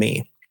working with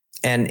me.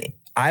 And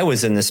I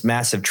was in this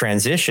massive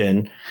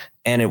transition,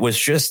 and it was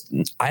just,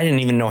 I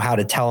didn't even know how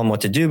to tell him what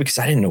to do because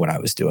I didn't know what I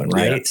was doing.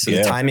 Right. Yeah, so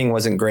the timing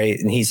wasn't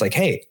great. And he's like,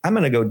 hey, I'm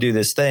going to go do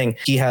this thing.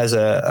 He has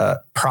a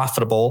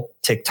profitable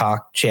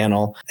TikTok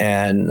channel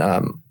and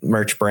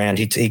merch brand.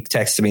 He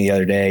texted me the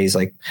other day. He's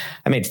like,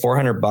 I made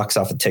 $400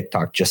 off of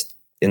TikTok just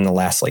in the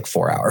last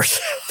 4 hours.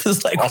 I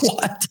was like, awesome.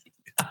 What?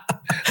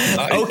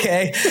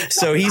 Okay.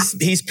 So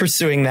he's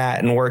pursuing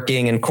that and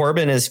working. And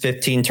Corbin is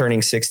 15,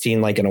 turning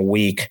 16, in a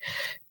week.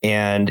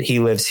 And he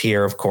lives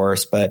here, of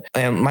course. But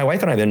my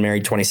wife and I have been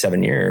married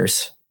 27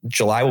 years.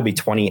 July will be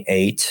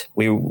 28.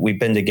 We've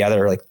been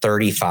together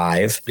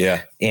 35.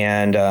 Yeah.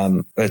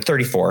 And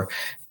 34.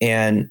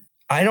 And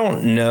I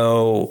don't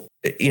know,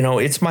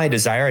 it's my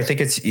desire. I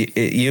think it's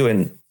you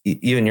and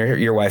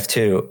your wife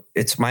too.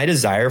 It's my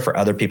desire for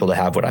other people to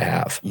have what I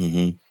have.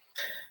 Mm-hmm.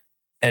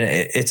 And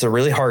it's a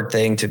really hard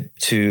thing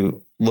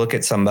to look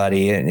at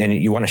somebody and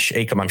you want to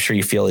shake them. I'm sure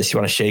you feel this. You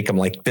want to shake them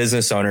like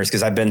business owners,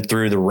 because I've been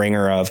through the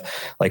ringer of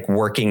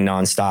working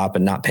nonstop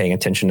and not paying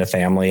attention to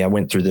family. I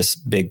went through this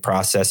big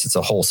process. It's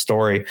a whole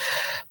story.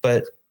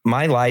 But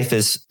my life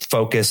is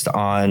focused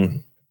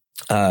on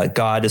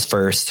God is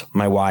first,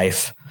 my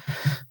wife,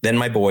 then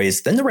my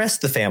boys, then the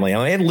rest of the family.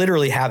 I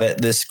literally have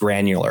it this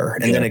granular,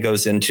 and then it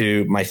goes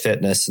into my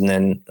fitness and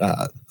then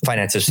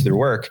finances through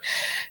work.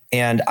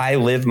 And I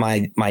live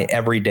my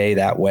everyday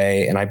that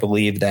way. And I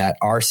believe that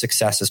our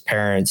success as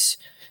parents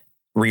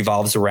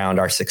revolves around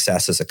our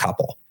success as a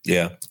couple.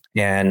 Yeah.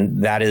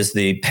 And that is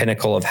the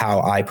pinnacle of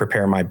how I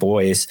prepare my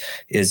boys,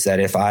 is that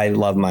if I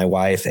love my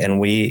wife and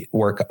we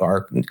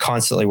are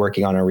constantly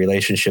working on our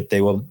relationship,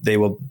 they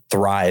will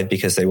thrive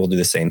because they will do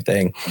the same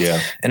thing.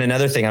 Yeah. And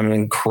another thing I'm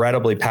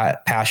incredibly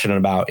passionate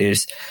about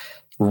is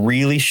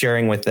really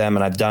sharing with them.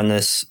 And I've done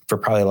this for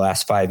probably the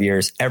last 5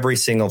 years, every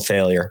single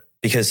failure,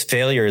 because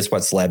failure is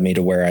what's led me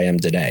to where I am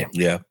today.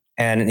 Yeah.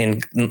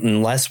 And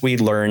unless we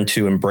learn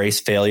to embrace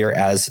failure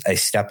as a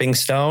stepping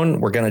stone,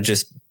 we're going to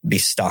just be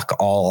stuck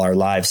all our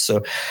lives.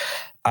 So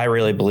I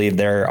really believe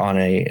they're on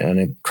an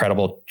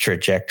incredible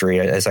trajectory,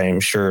 as I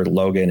am sure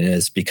Logan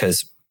is,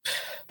 because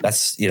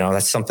that's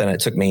something that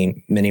took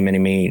me many, many,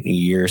 many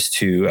years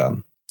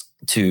to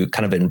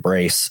kind of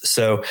embrace.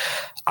 So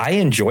I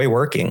enjoy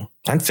working.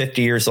 I'm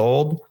 50 years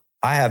old.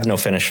 I have no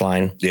finish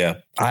line. Yeah.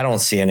 I don't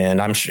see an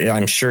end. I'm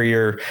sure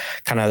you're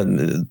kind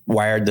of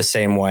wired the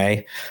same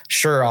way.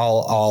 Sure.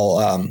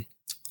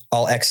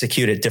 I'll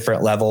execute at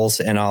different levels,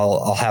 and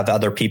I'll have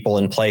other people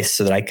in place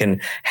so that I can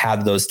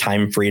have those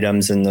time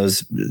freedoms and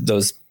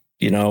those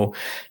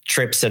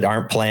trips that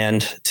aren't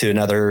planned to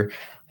another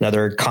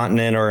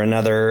continent or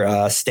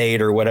another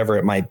state or whatever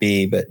it might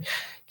be. But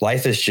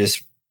life is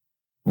just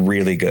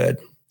really good.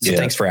 So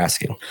thanks for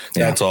asking.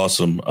 Yeah. That's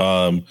awesome.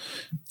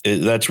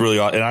 That's really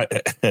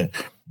awesome. And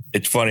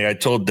it's funny. I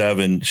told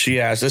Devin,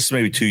 she asked, this is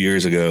maybe 2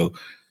 years ago.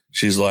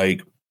 She's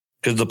like,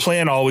 because the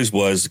plan always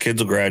was the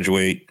kids will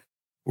graduate.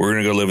 We're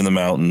going to go live in the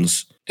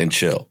mountains and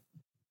chill.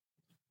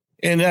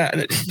 And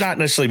not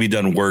necessarily be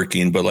done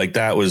working, but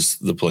that was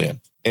the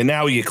plan. And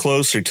now we get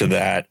closer to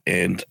that.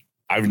 And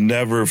I've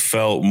never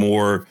felt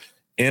more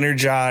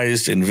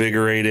energized,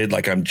 invigorated,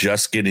 like I'm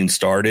just getting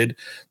started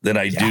than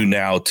I do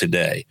now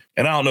today.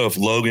 And I don't know if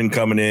Logan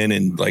coming in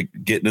and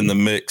getting in the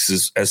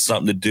mix has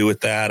something to do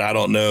with that. I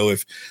don't know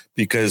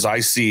because I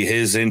see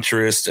his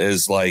interest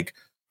as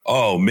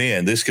oh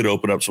man, this could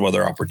open up some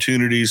other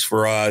opportunities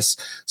for us.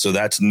 So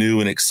that's new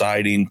and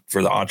exciting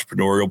for the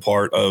entrepreneurial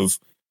part of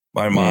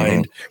my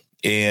mind.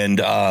 And,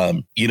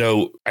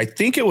 I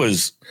think it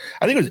was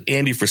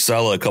Andy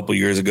Frisella a couple of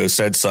years ago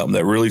said something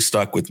that really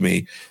stuck with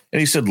me. And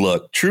he said,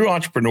 look, true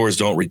entrepreneurs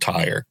don't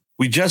retire.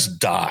 We just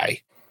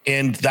die.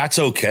 And that's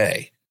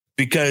okay.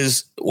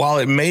 Because while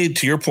it may,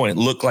 to your point,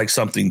 look like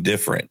something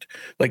different,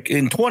 like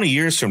in 20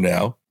 years from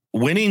now,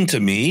 winning to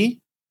me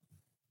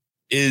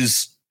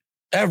is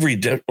every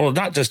day. Well,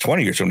 not just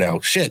 20 years from now,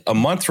 a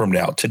month from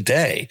now,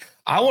 today.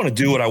 I want to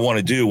do what I want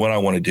to do when I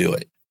want to do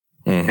it.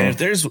 Mm-hmm. And if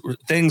there's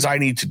things I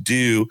need to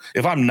do,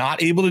 if I'm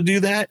not able to do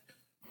that,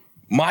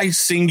 my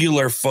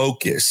singular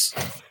focus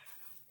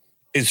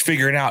is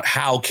figuring out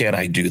how can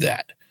I do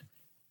that,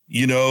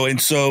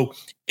 and so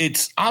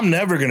I'm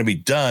never going to be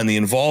done. The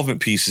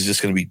involvement piece is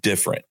just going to be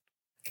different.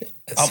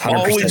 I'm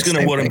always going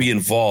to want to be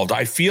involved.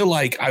 I feel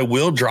like I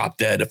will drop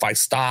dead if I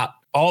stop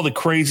all the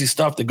crazy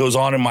stuff that goes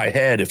on in my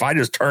head. If I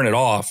just turn it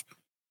off,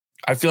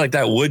 I feel like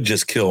that would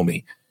just kill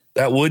me.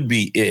 That would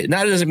be it.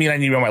 Now, that doesn't mean I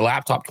need to be on my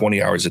laptop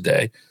 20 hours a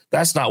day.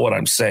 That's not what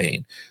I'm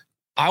saying.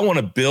 I want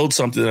to build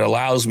something that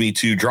allows me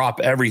to drop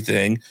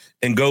everything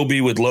and go be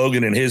with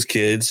Logan and his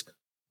kids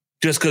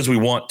just because we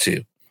want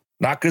to.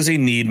 Not because they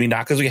need me,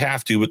 not because we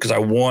have to, but because I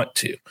want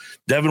to.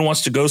 Devin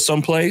wants to go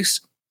someplace.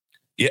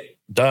 Yeah,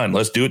 done.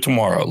 Let's do it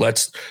tomorrow.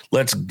 Let's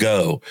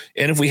go.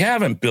 And if we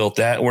haven't built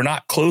that, we're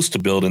not close to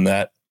building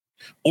that,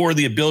 or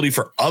the ability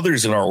for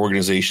others in our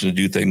organization to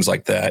do things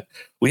like that,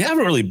 we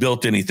haven't really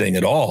built anything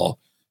at all,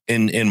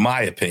 in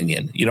my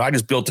opinion. I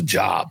just built a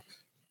job,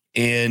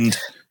 and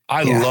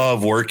I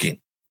love working.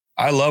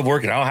 I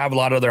don't have a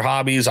lot of other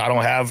hobbies. I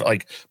don't have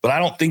but I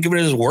don't think of it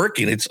as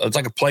working. It's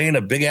like playing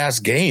a big ass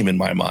game in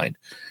my mind.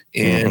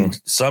 And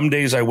some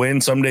days I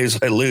win, some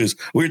days I lose.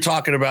 You're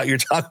talking about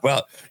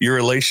your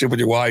relationship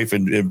with your wife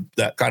and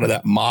that kind of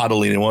that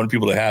modeling and wanting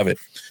people to have it.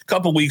 A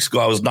couple of weeks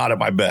ago, I was not at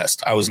my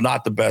best. I was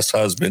not the best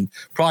husband,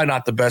 probably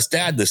not the best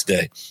dad this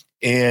day.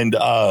 And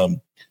I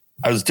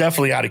was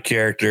definitely out of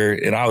character,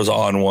 and I was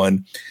on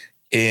one,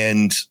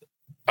 and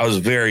I was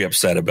very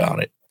upset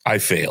about it. I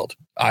failed.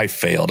 I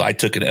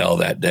took an L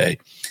that day,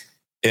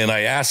 and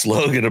I asked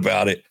Logan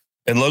about it,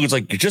 and Logan's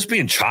like, "You're just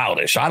being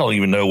childish. I don't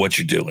even know what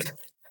you're doing."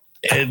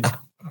 And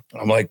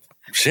I'm like,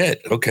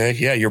 shit. Okay.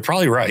 Yeah, you're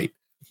probably right.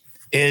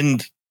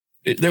 And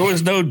there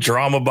was no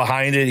drama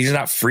behind it. He's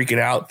not freaking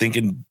out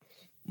thinking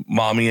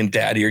mommy and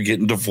daddy are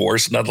getting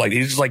divorced. Nothing like,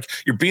 he's just like,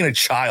 you're being a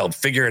child,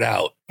 figure it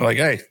out. I'm like,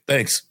 hey,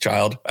 thanks,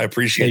 child. I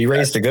appreciate it. You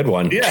raised a good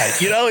one. Yeah.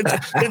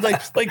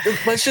 It's like,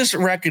 let's just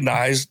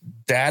recognize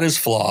dad is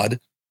flawed,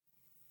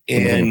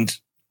 and,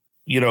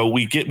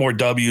 we get more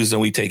W's than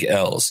we take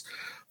L's,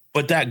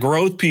 but that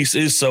growth piece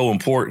is so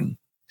important.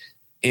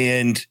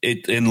 And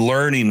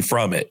learning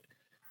from it.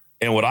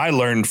 And what I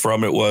learned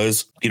from it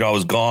was, I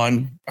was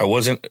gone. I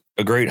wasn't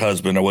a great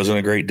husband. I wasn't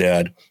a great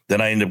dad.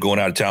 Then I ended up going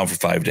out of town for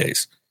 5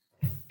 days,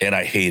 and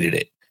I hated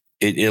it.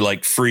 It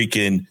like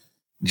freaking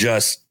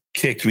just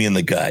kicked me in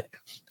the gut.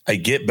 I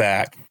get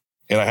back,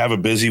 and I have a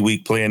busy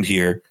week planned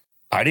here.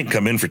 I didn't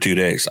come in for 2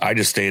 days. I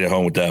just stayed at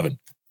home with Devin,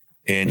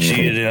 and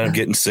she ended up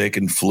getting sick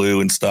and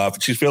flu and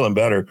stuff. She's feeling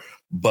better,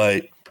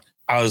 but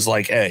I was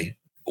like, hey,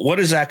 what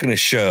is that going to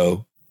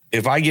show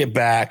if I get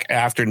back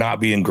after not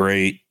being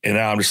great, and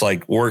now I'm just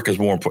like, work is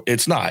more important?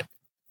 It's not.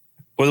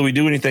 Whether we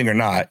do anything or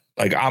not,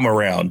 like, I'm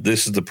around.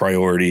 This is the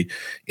priority,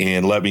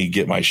 and let me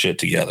get my shit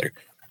together.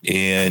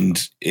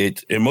 And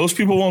most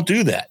people won't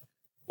do that,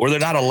 or they're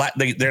not allowed.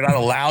 They're not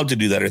allowed to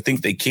do that, or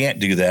think they can't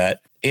do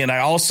that. And I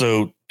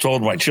also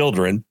told my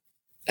children,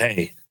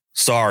 hey,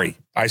 sorry,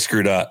 I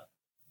screwed up.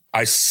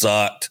 I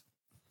sucked.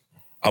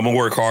 I'm gonna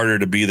work harder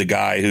to be the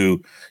guy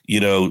who,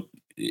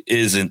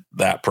 isn't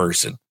that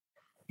person.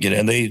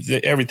 And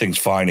they everything's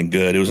fine and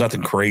good. It was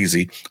nothing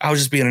crazy. I was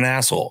just being an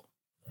asshole.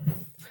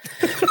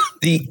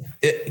 Good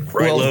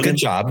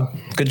job.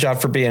 Good job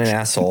for being an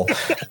asshole.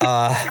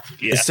 I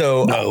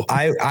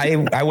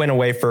went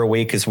away for a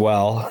week as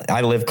well.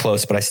 I live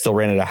close, but I still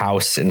rented a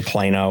house in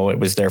Plano. It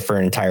was there for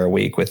an entire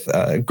week with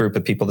a group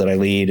of people that I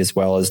lead, as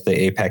well as the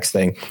Apex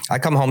thing. I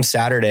come home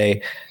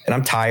Saturday and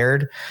I'm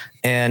tired,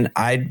 and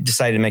I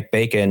decided to make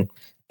bacon.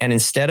 And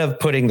instead of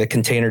putting the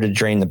container to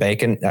drain the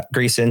bacon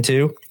grease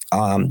into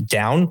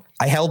down,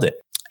 I held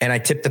it, and I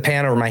tipped the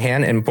pan over my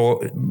hand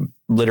and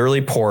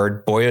literally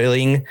poured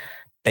boiling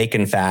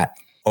bacon fat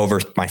over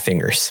my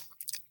fingers.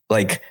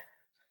 Like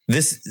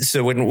this.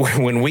 So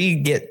when we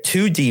get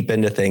too deep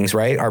into things,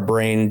 right, our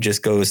brain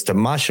just goes to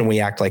mush and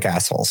we act like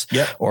assholes.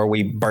 Yep. Or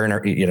we burn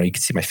our, you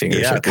can see my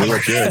fingers. Yeah, they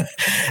look good.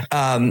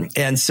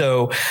 And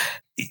so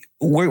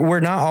we're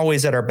not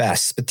always at our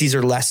best, but these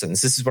are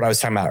lessons. This is what I was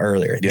talking about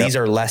earlier. Yep. These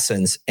are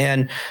lessons.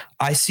 And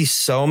I see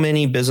so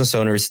many business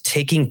owners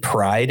taking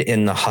pride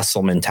in the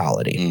hustle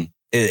mentality.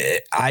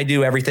 I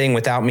do everything.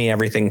 Without me,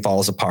 everything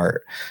falls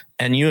apart.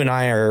 And you and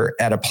I are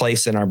at a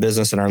place in our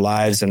business and our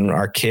lives and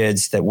our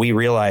kids that we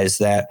realize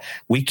that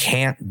we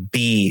can't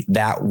be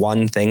that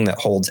one thing that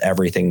holds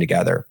everything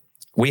together.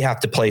 We have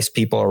to place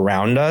people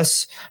around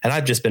us. And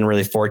I've just been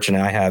really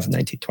fortunate. I have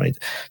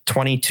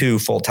 22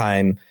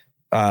 full-time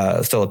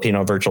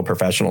Filipino virtual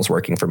professionals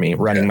working for me,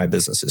 running my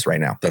businesses right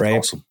now. That's right.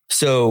 Awesome.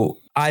 So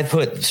I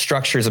put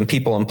structures and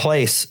people in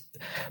place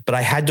but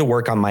I had to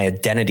work on my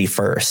identity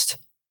first,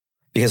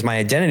 because my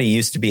identity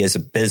used to be as a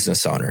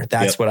business owner.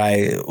 That's what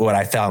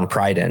I found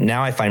pride in.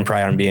 Now I find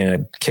pride on being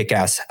a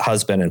kick-ass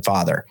husband and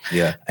father.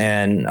 Yeah.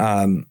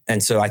 And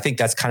so I think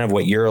that's kind of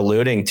what you're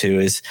alluding to,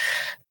 is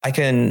I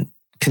can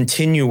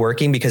continue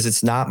working because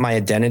it's not my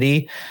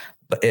identity,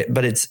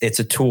 but it's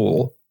a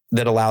tool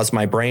that allows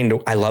my brain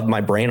to, I love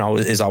my brain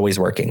is always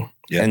working.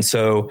 Yeah. And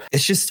so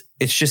it's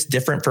just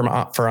different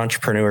for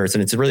entrepreneurs.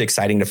 And it's really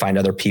exciting to find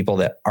other people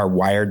that are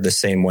wired the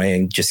same way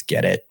and just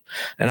get it.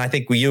 And I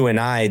think you and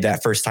I,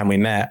 that first time we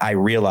met, I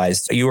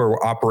realized you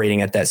were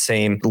operating at that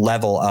same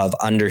level of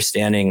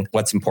understanding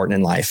what's important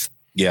in life.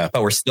 Yeah.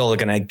 But we're still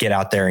going to get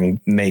out there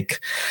and make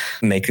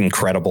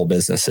incredible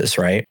businesses,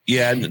 right?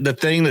 Yeah. The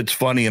thing that's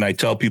funny, and I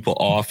tell people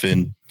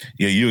often,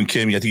 you and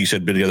Kim, I think you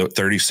said been together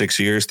 36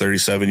 years,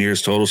 37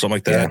 years total, something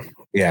like that.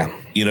 Yeah.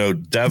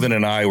 Devin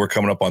and I were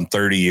coming up on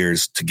 30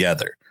 years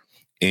together.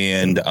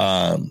 And,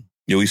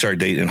 we started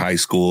dating in high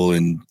school,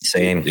 and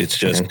same. It's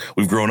just,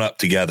 we've grown up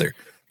together,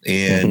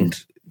 and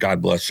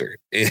God bless her.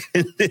 I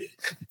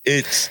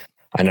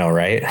know,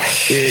 right?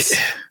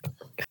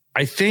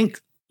 I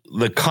think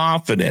the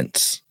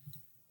confidence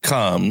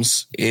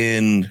comes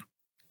in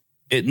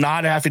it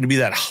not having to be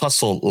that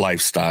hustle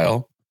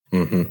lifestyle.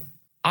 Mm-hmm.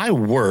 I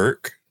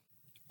work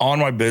on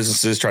my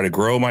businesses, try to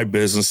grow my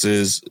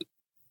businesses,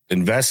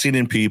 investing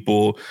in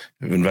people,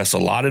 invest a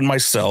lot in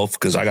myself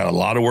because I got a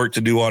lot of work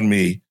to do on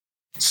me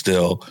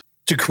still,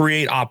 to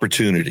create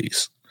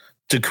opportunities,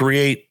 to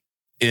create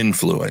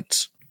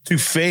influence, to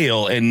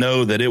fail and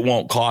know that it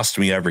won't cost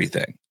me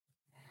everything.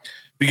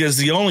 Because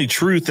the only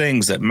true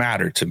things that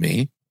matter to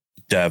me,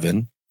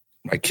 Devin,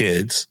 my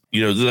kids,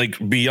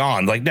 like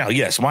beyond, like now,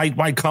 yes,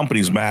 my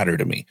companies matter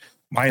to me.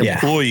 My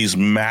employees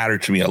matter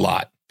to me a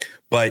lot.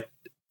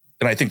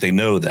 And I think they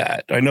know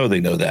that. I know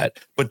they know that.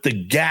 But the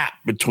gap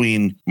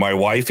between my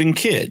wife and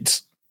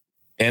kids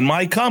and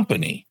my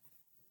company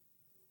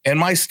and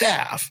my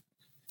staff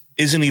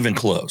isn't even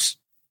close.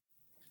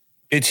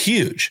 It's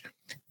huge.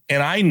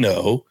 And I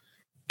know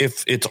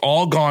if it's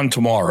all gone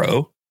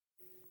tomorrow,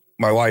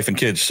 my wife and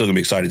kids are still gonna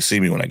be excited to see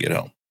me when I get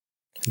home.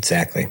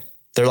 Exactly.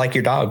 They're like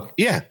your dog.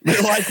 Yeah.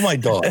 They're like my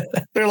dog.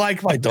 They're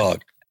like my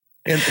dog.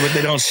 But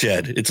they don't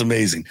shed. It's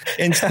amazing.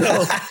 And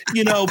so,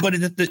 but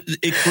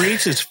it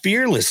creates this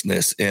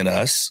fearlessness in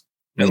us,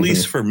 at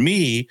least for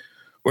me,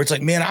 where it's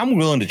like, man, I'm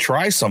willing to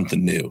try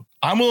something new.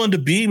 I'm willing to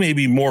be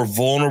maybe more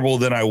vulnerable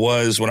than I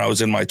was when I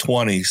was in my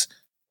 20s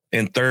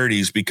and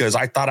 30s, because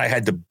I thought I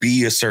had to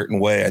be a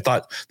certain way. I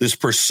thought this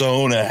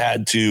persona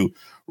had to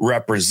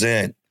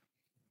represent.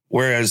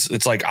 Whereas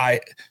it's like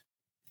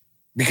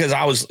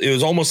it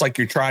was almost like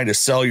you're trying to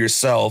sell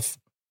yourself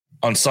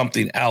on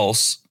something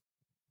else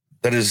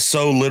that is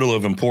so little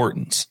of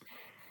importance.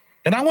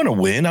 And I want to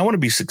win. I want to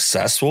be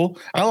successful.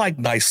 I like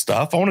nice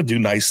stuff. I want to do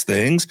nice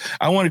things.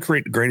 I want to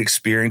create great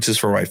experiences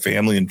for my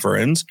family and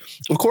friends.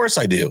 Of course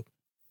I do.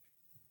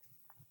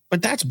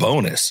 But that's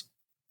bonus.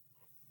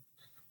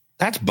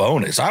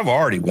 I've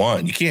already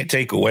won. You can't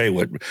take away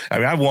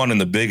I've won in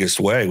the biggest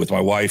way with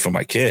my wife and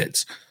my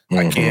kids.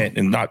 I can't,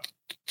 and not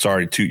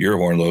sorry to toot your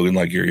horn, Logan,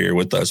 like you're here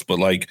with us, but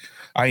like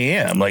I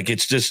am. Like,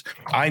 it's just,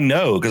 I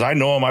know, because I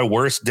know on my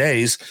worst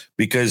days,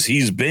 because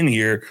he's been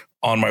here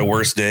on my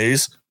worst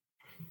days.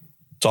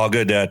 It's all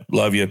good, Dad.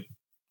 Love you.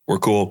 We're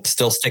cool.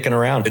 Still sticking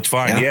around. It's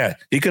fine. Yeah.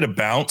 He could have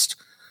bounced.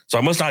 So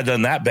I must not have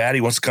done that bad.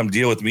 He wants to come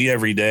deal with me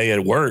every day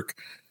at work.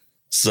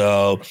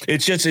 So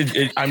it's just,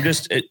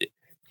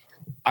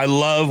 I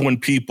love when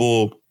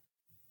people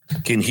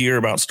can hear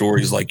about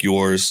stories like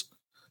yours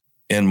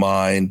and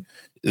mine,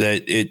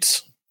 that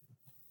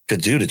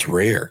dude, it's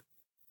rare.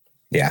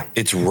 Yeah.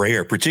 It's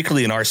rare,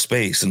 particularly in our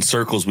space and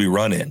circles we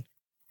run in,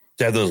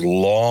 to have those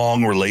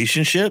long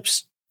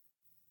relationships.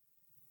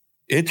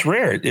 It's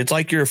rare. It's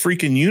like you're a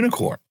freaking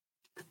unicorn,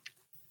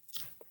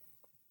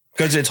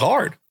 because it's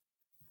hard.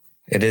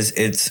 It is.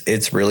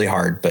 It's really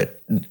hard,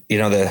 but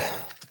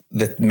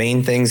the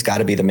main thing's got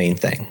to be the main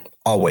thing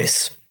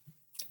always.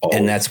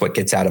 And that's what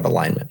gets out of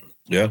alignment.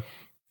 Yeah.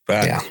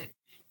 Fact. Yeah.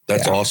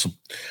 That's awesome.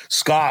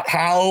 Scott,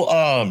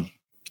 how,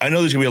 I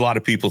know there's gonna be a lot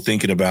of people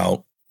thinking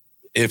about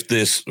if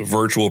this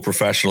virtual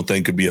professional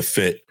thing could be a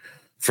fit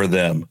for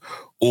them,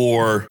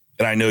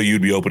 and I know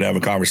you'd be open to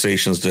having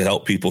conversations to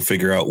help people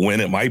figure out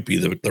when it might be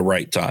the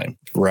right time.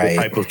 Right.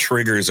 What type of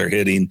triggers are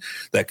hitting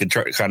that could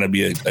kind of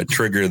be a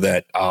trigger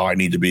that, I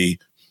need to be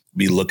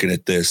looking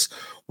at this.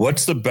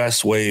 What's the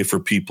best way for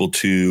people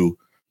to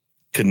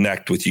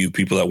connect with you,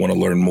 people that want to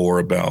learn more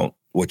about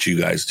what you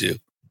guys do?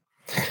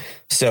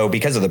 So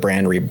because of the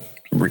brand the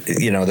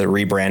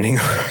rebranding,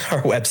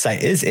 our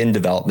website is in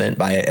development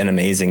by an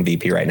amazing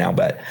VP right now,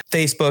 but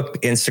Facebook,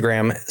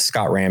 Instagram,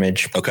 Scott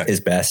Rammage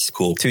is best.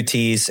 Cool. 2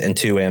 T's and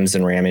 2 M's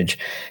in Rammage,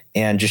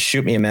 and just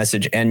shoot me a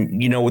message.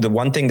 And the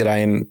one thing that I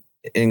am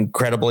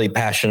incredibly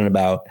passionate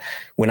about,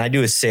 when I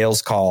do a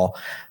sales call,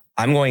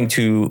 I'm going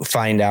to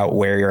find out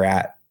where you're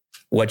at,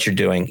 what you're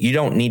doing. You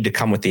don't need to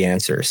come with the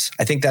answers.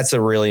 I think that's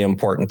a really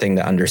important thing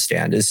to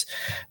understand, is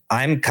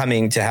I'm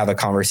coming to have a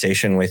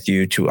conversation with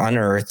you to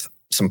unearth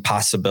some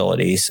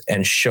possibilities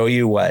and show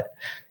you what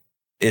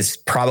is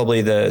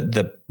probably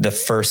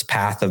the first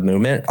path of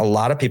movement. A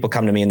lot of people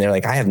come to me and they're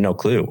like, I have no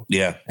clue.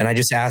 Yeah. And I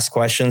just ask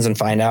questions and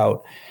find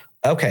out,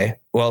 okay,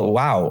 well,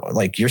 wow.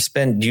 Like do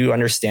you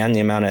understand the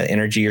amount of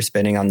energy you're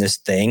spending on these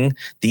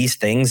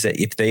things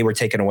that if they were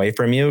taken away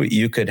from you,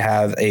 you could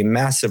have a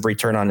massive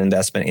return on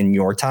investment in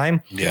your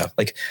time. Yeah.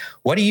 Like,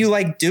 what do you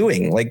like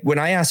doing? Like when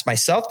I ask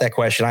myself that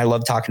question, I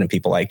love talking to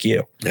people like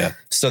you. Yeah.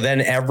 So then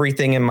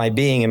everything in my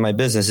being, in my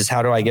business is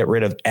how do I get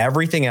rid of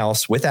everything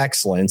else with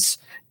excellence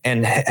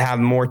and have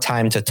more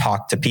time to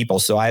talk to people?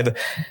 So I've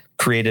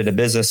created a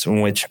business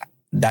in which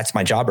that's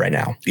my job right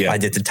now. Yeah. I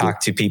get to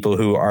talk to people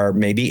who are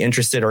maybe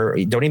interested or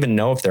don't even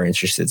know if they're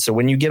interested. So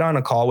when you get on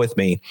a call with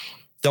me,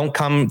 don't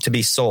come to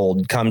be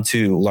sold, come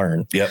to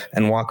learn. Yep.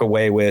 And walk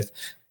away with,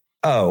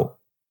 oh,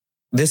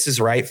 this is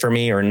right for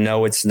me, or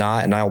no, it's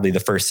not. And I'll be the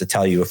first to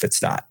tell you if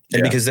it's not,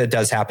 because it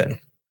does happen.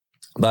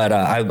 But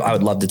I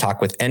would love to talk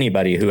with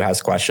anybody who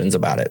has questions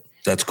about it.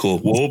 That's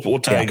cool. We'll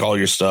tag all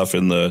your stuff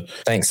in the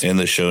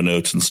show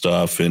notes and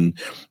stuff. And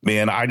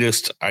man, I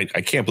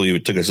can't believe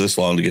it took us this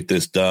long to get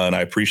this done.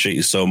 I appreciate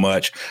you so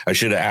much. I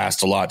should have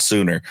asked a lot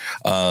sooner.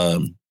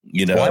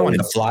 I wanted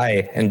to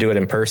fly and do it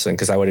in person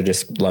because I would have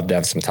just loved to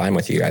have some time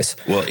with you guys.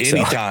 Well,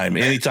 anytime.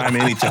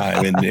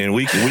 And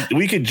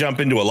we could jump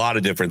into a lot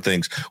of different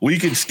things. We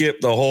could skip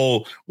the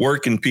whole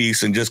working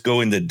piece and just go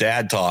into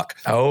dad talk.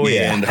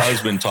 And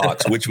husband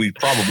talks, which we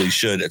probably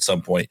should at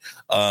some point.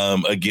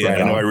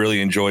 Again, I know I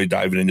really enjoyed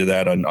diving into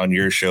that on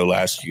your show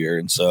last year.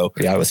 And so,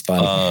 it was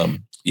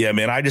fun.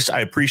 Man,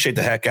 I appreciate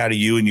the heck out of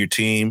you and your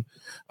team.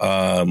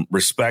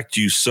 Respect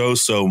you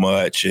so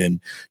much,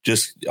 and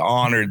just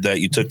honored that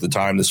you took the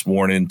time this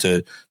morning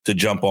to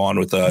jump on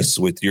with us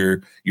with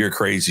your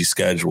crazy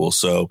schedule.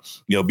 So,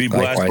 be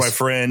blessed, Likewise. my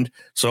friend.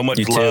 So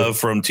much love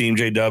from Team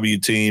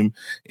JW team.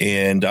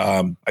 And,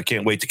 I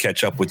can't wait to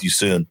catch up with you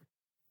soon.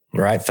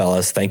 All right,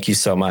 fellas. Thank you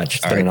so much.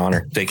 It's been an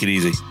honor. Take it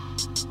easy.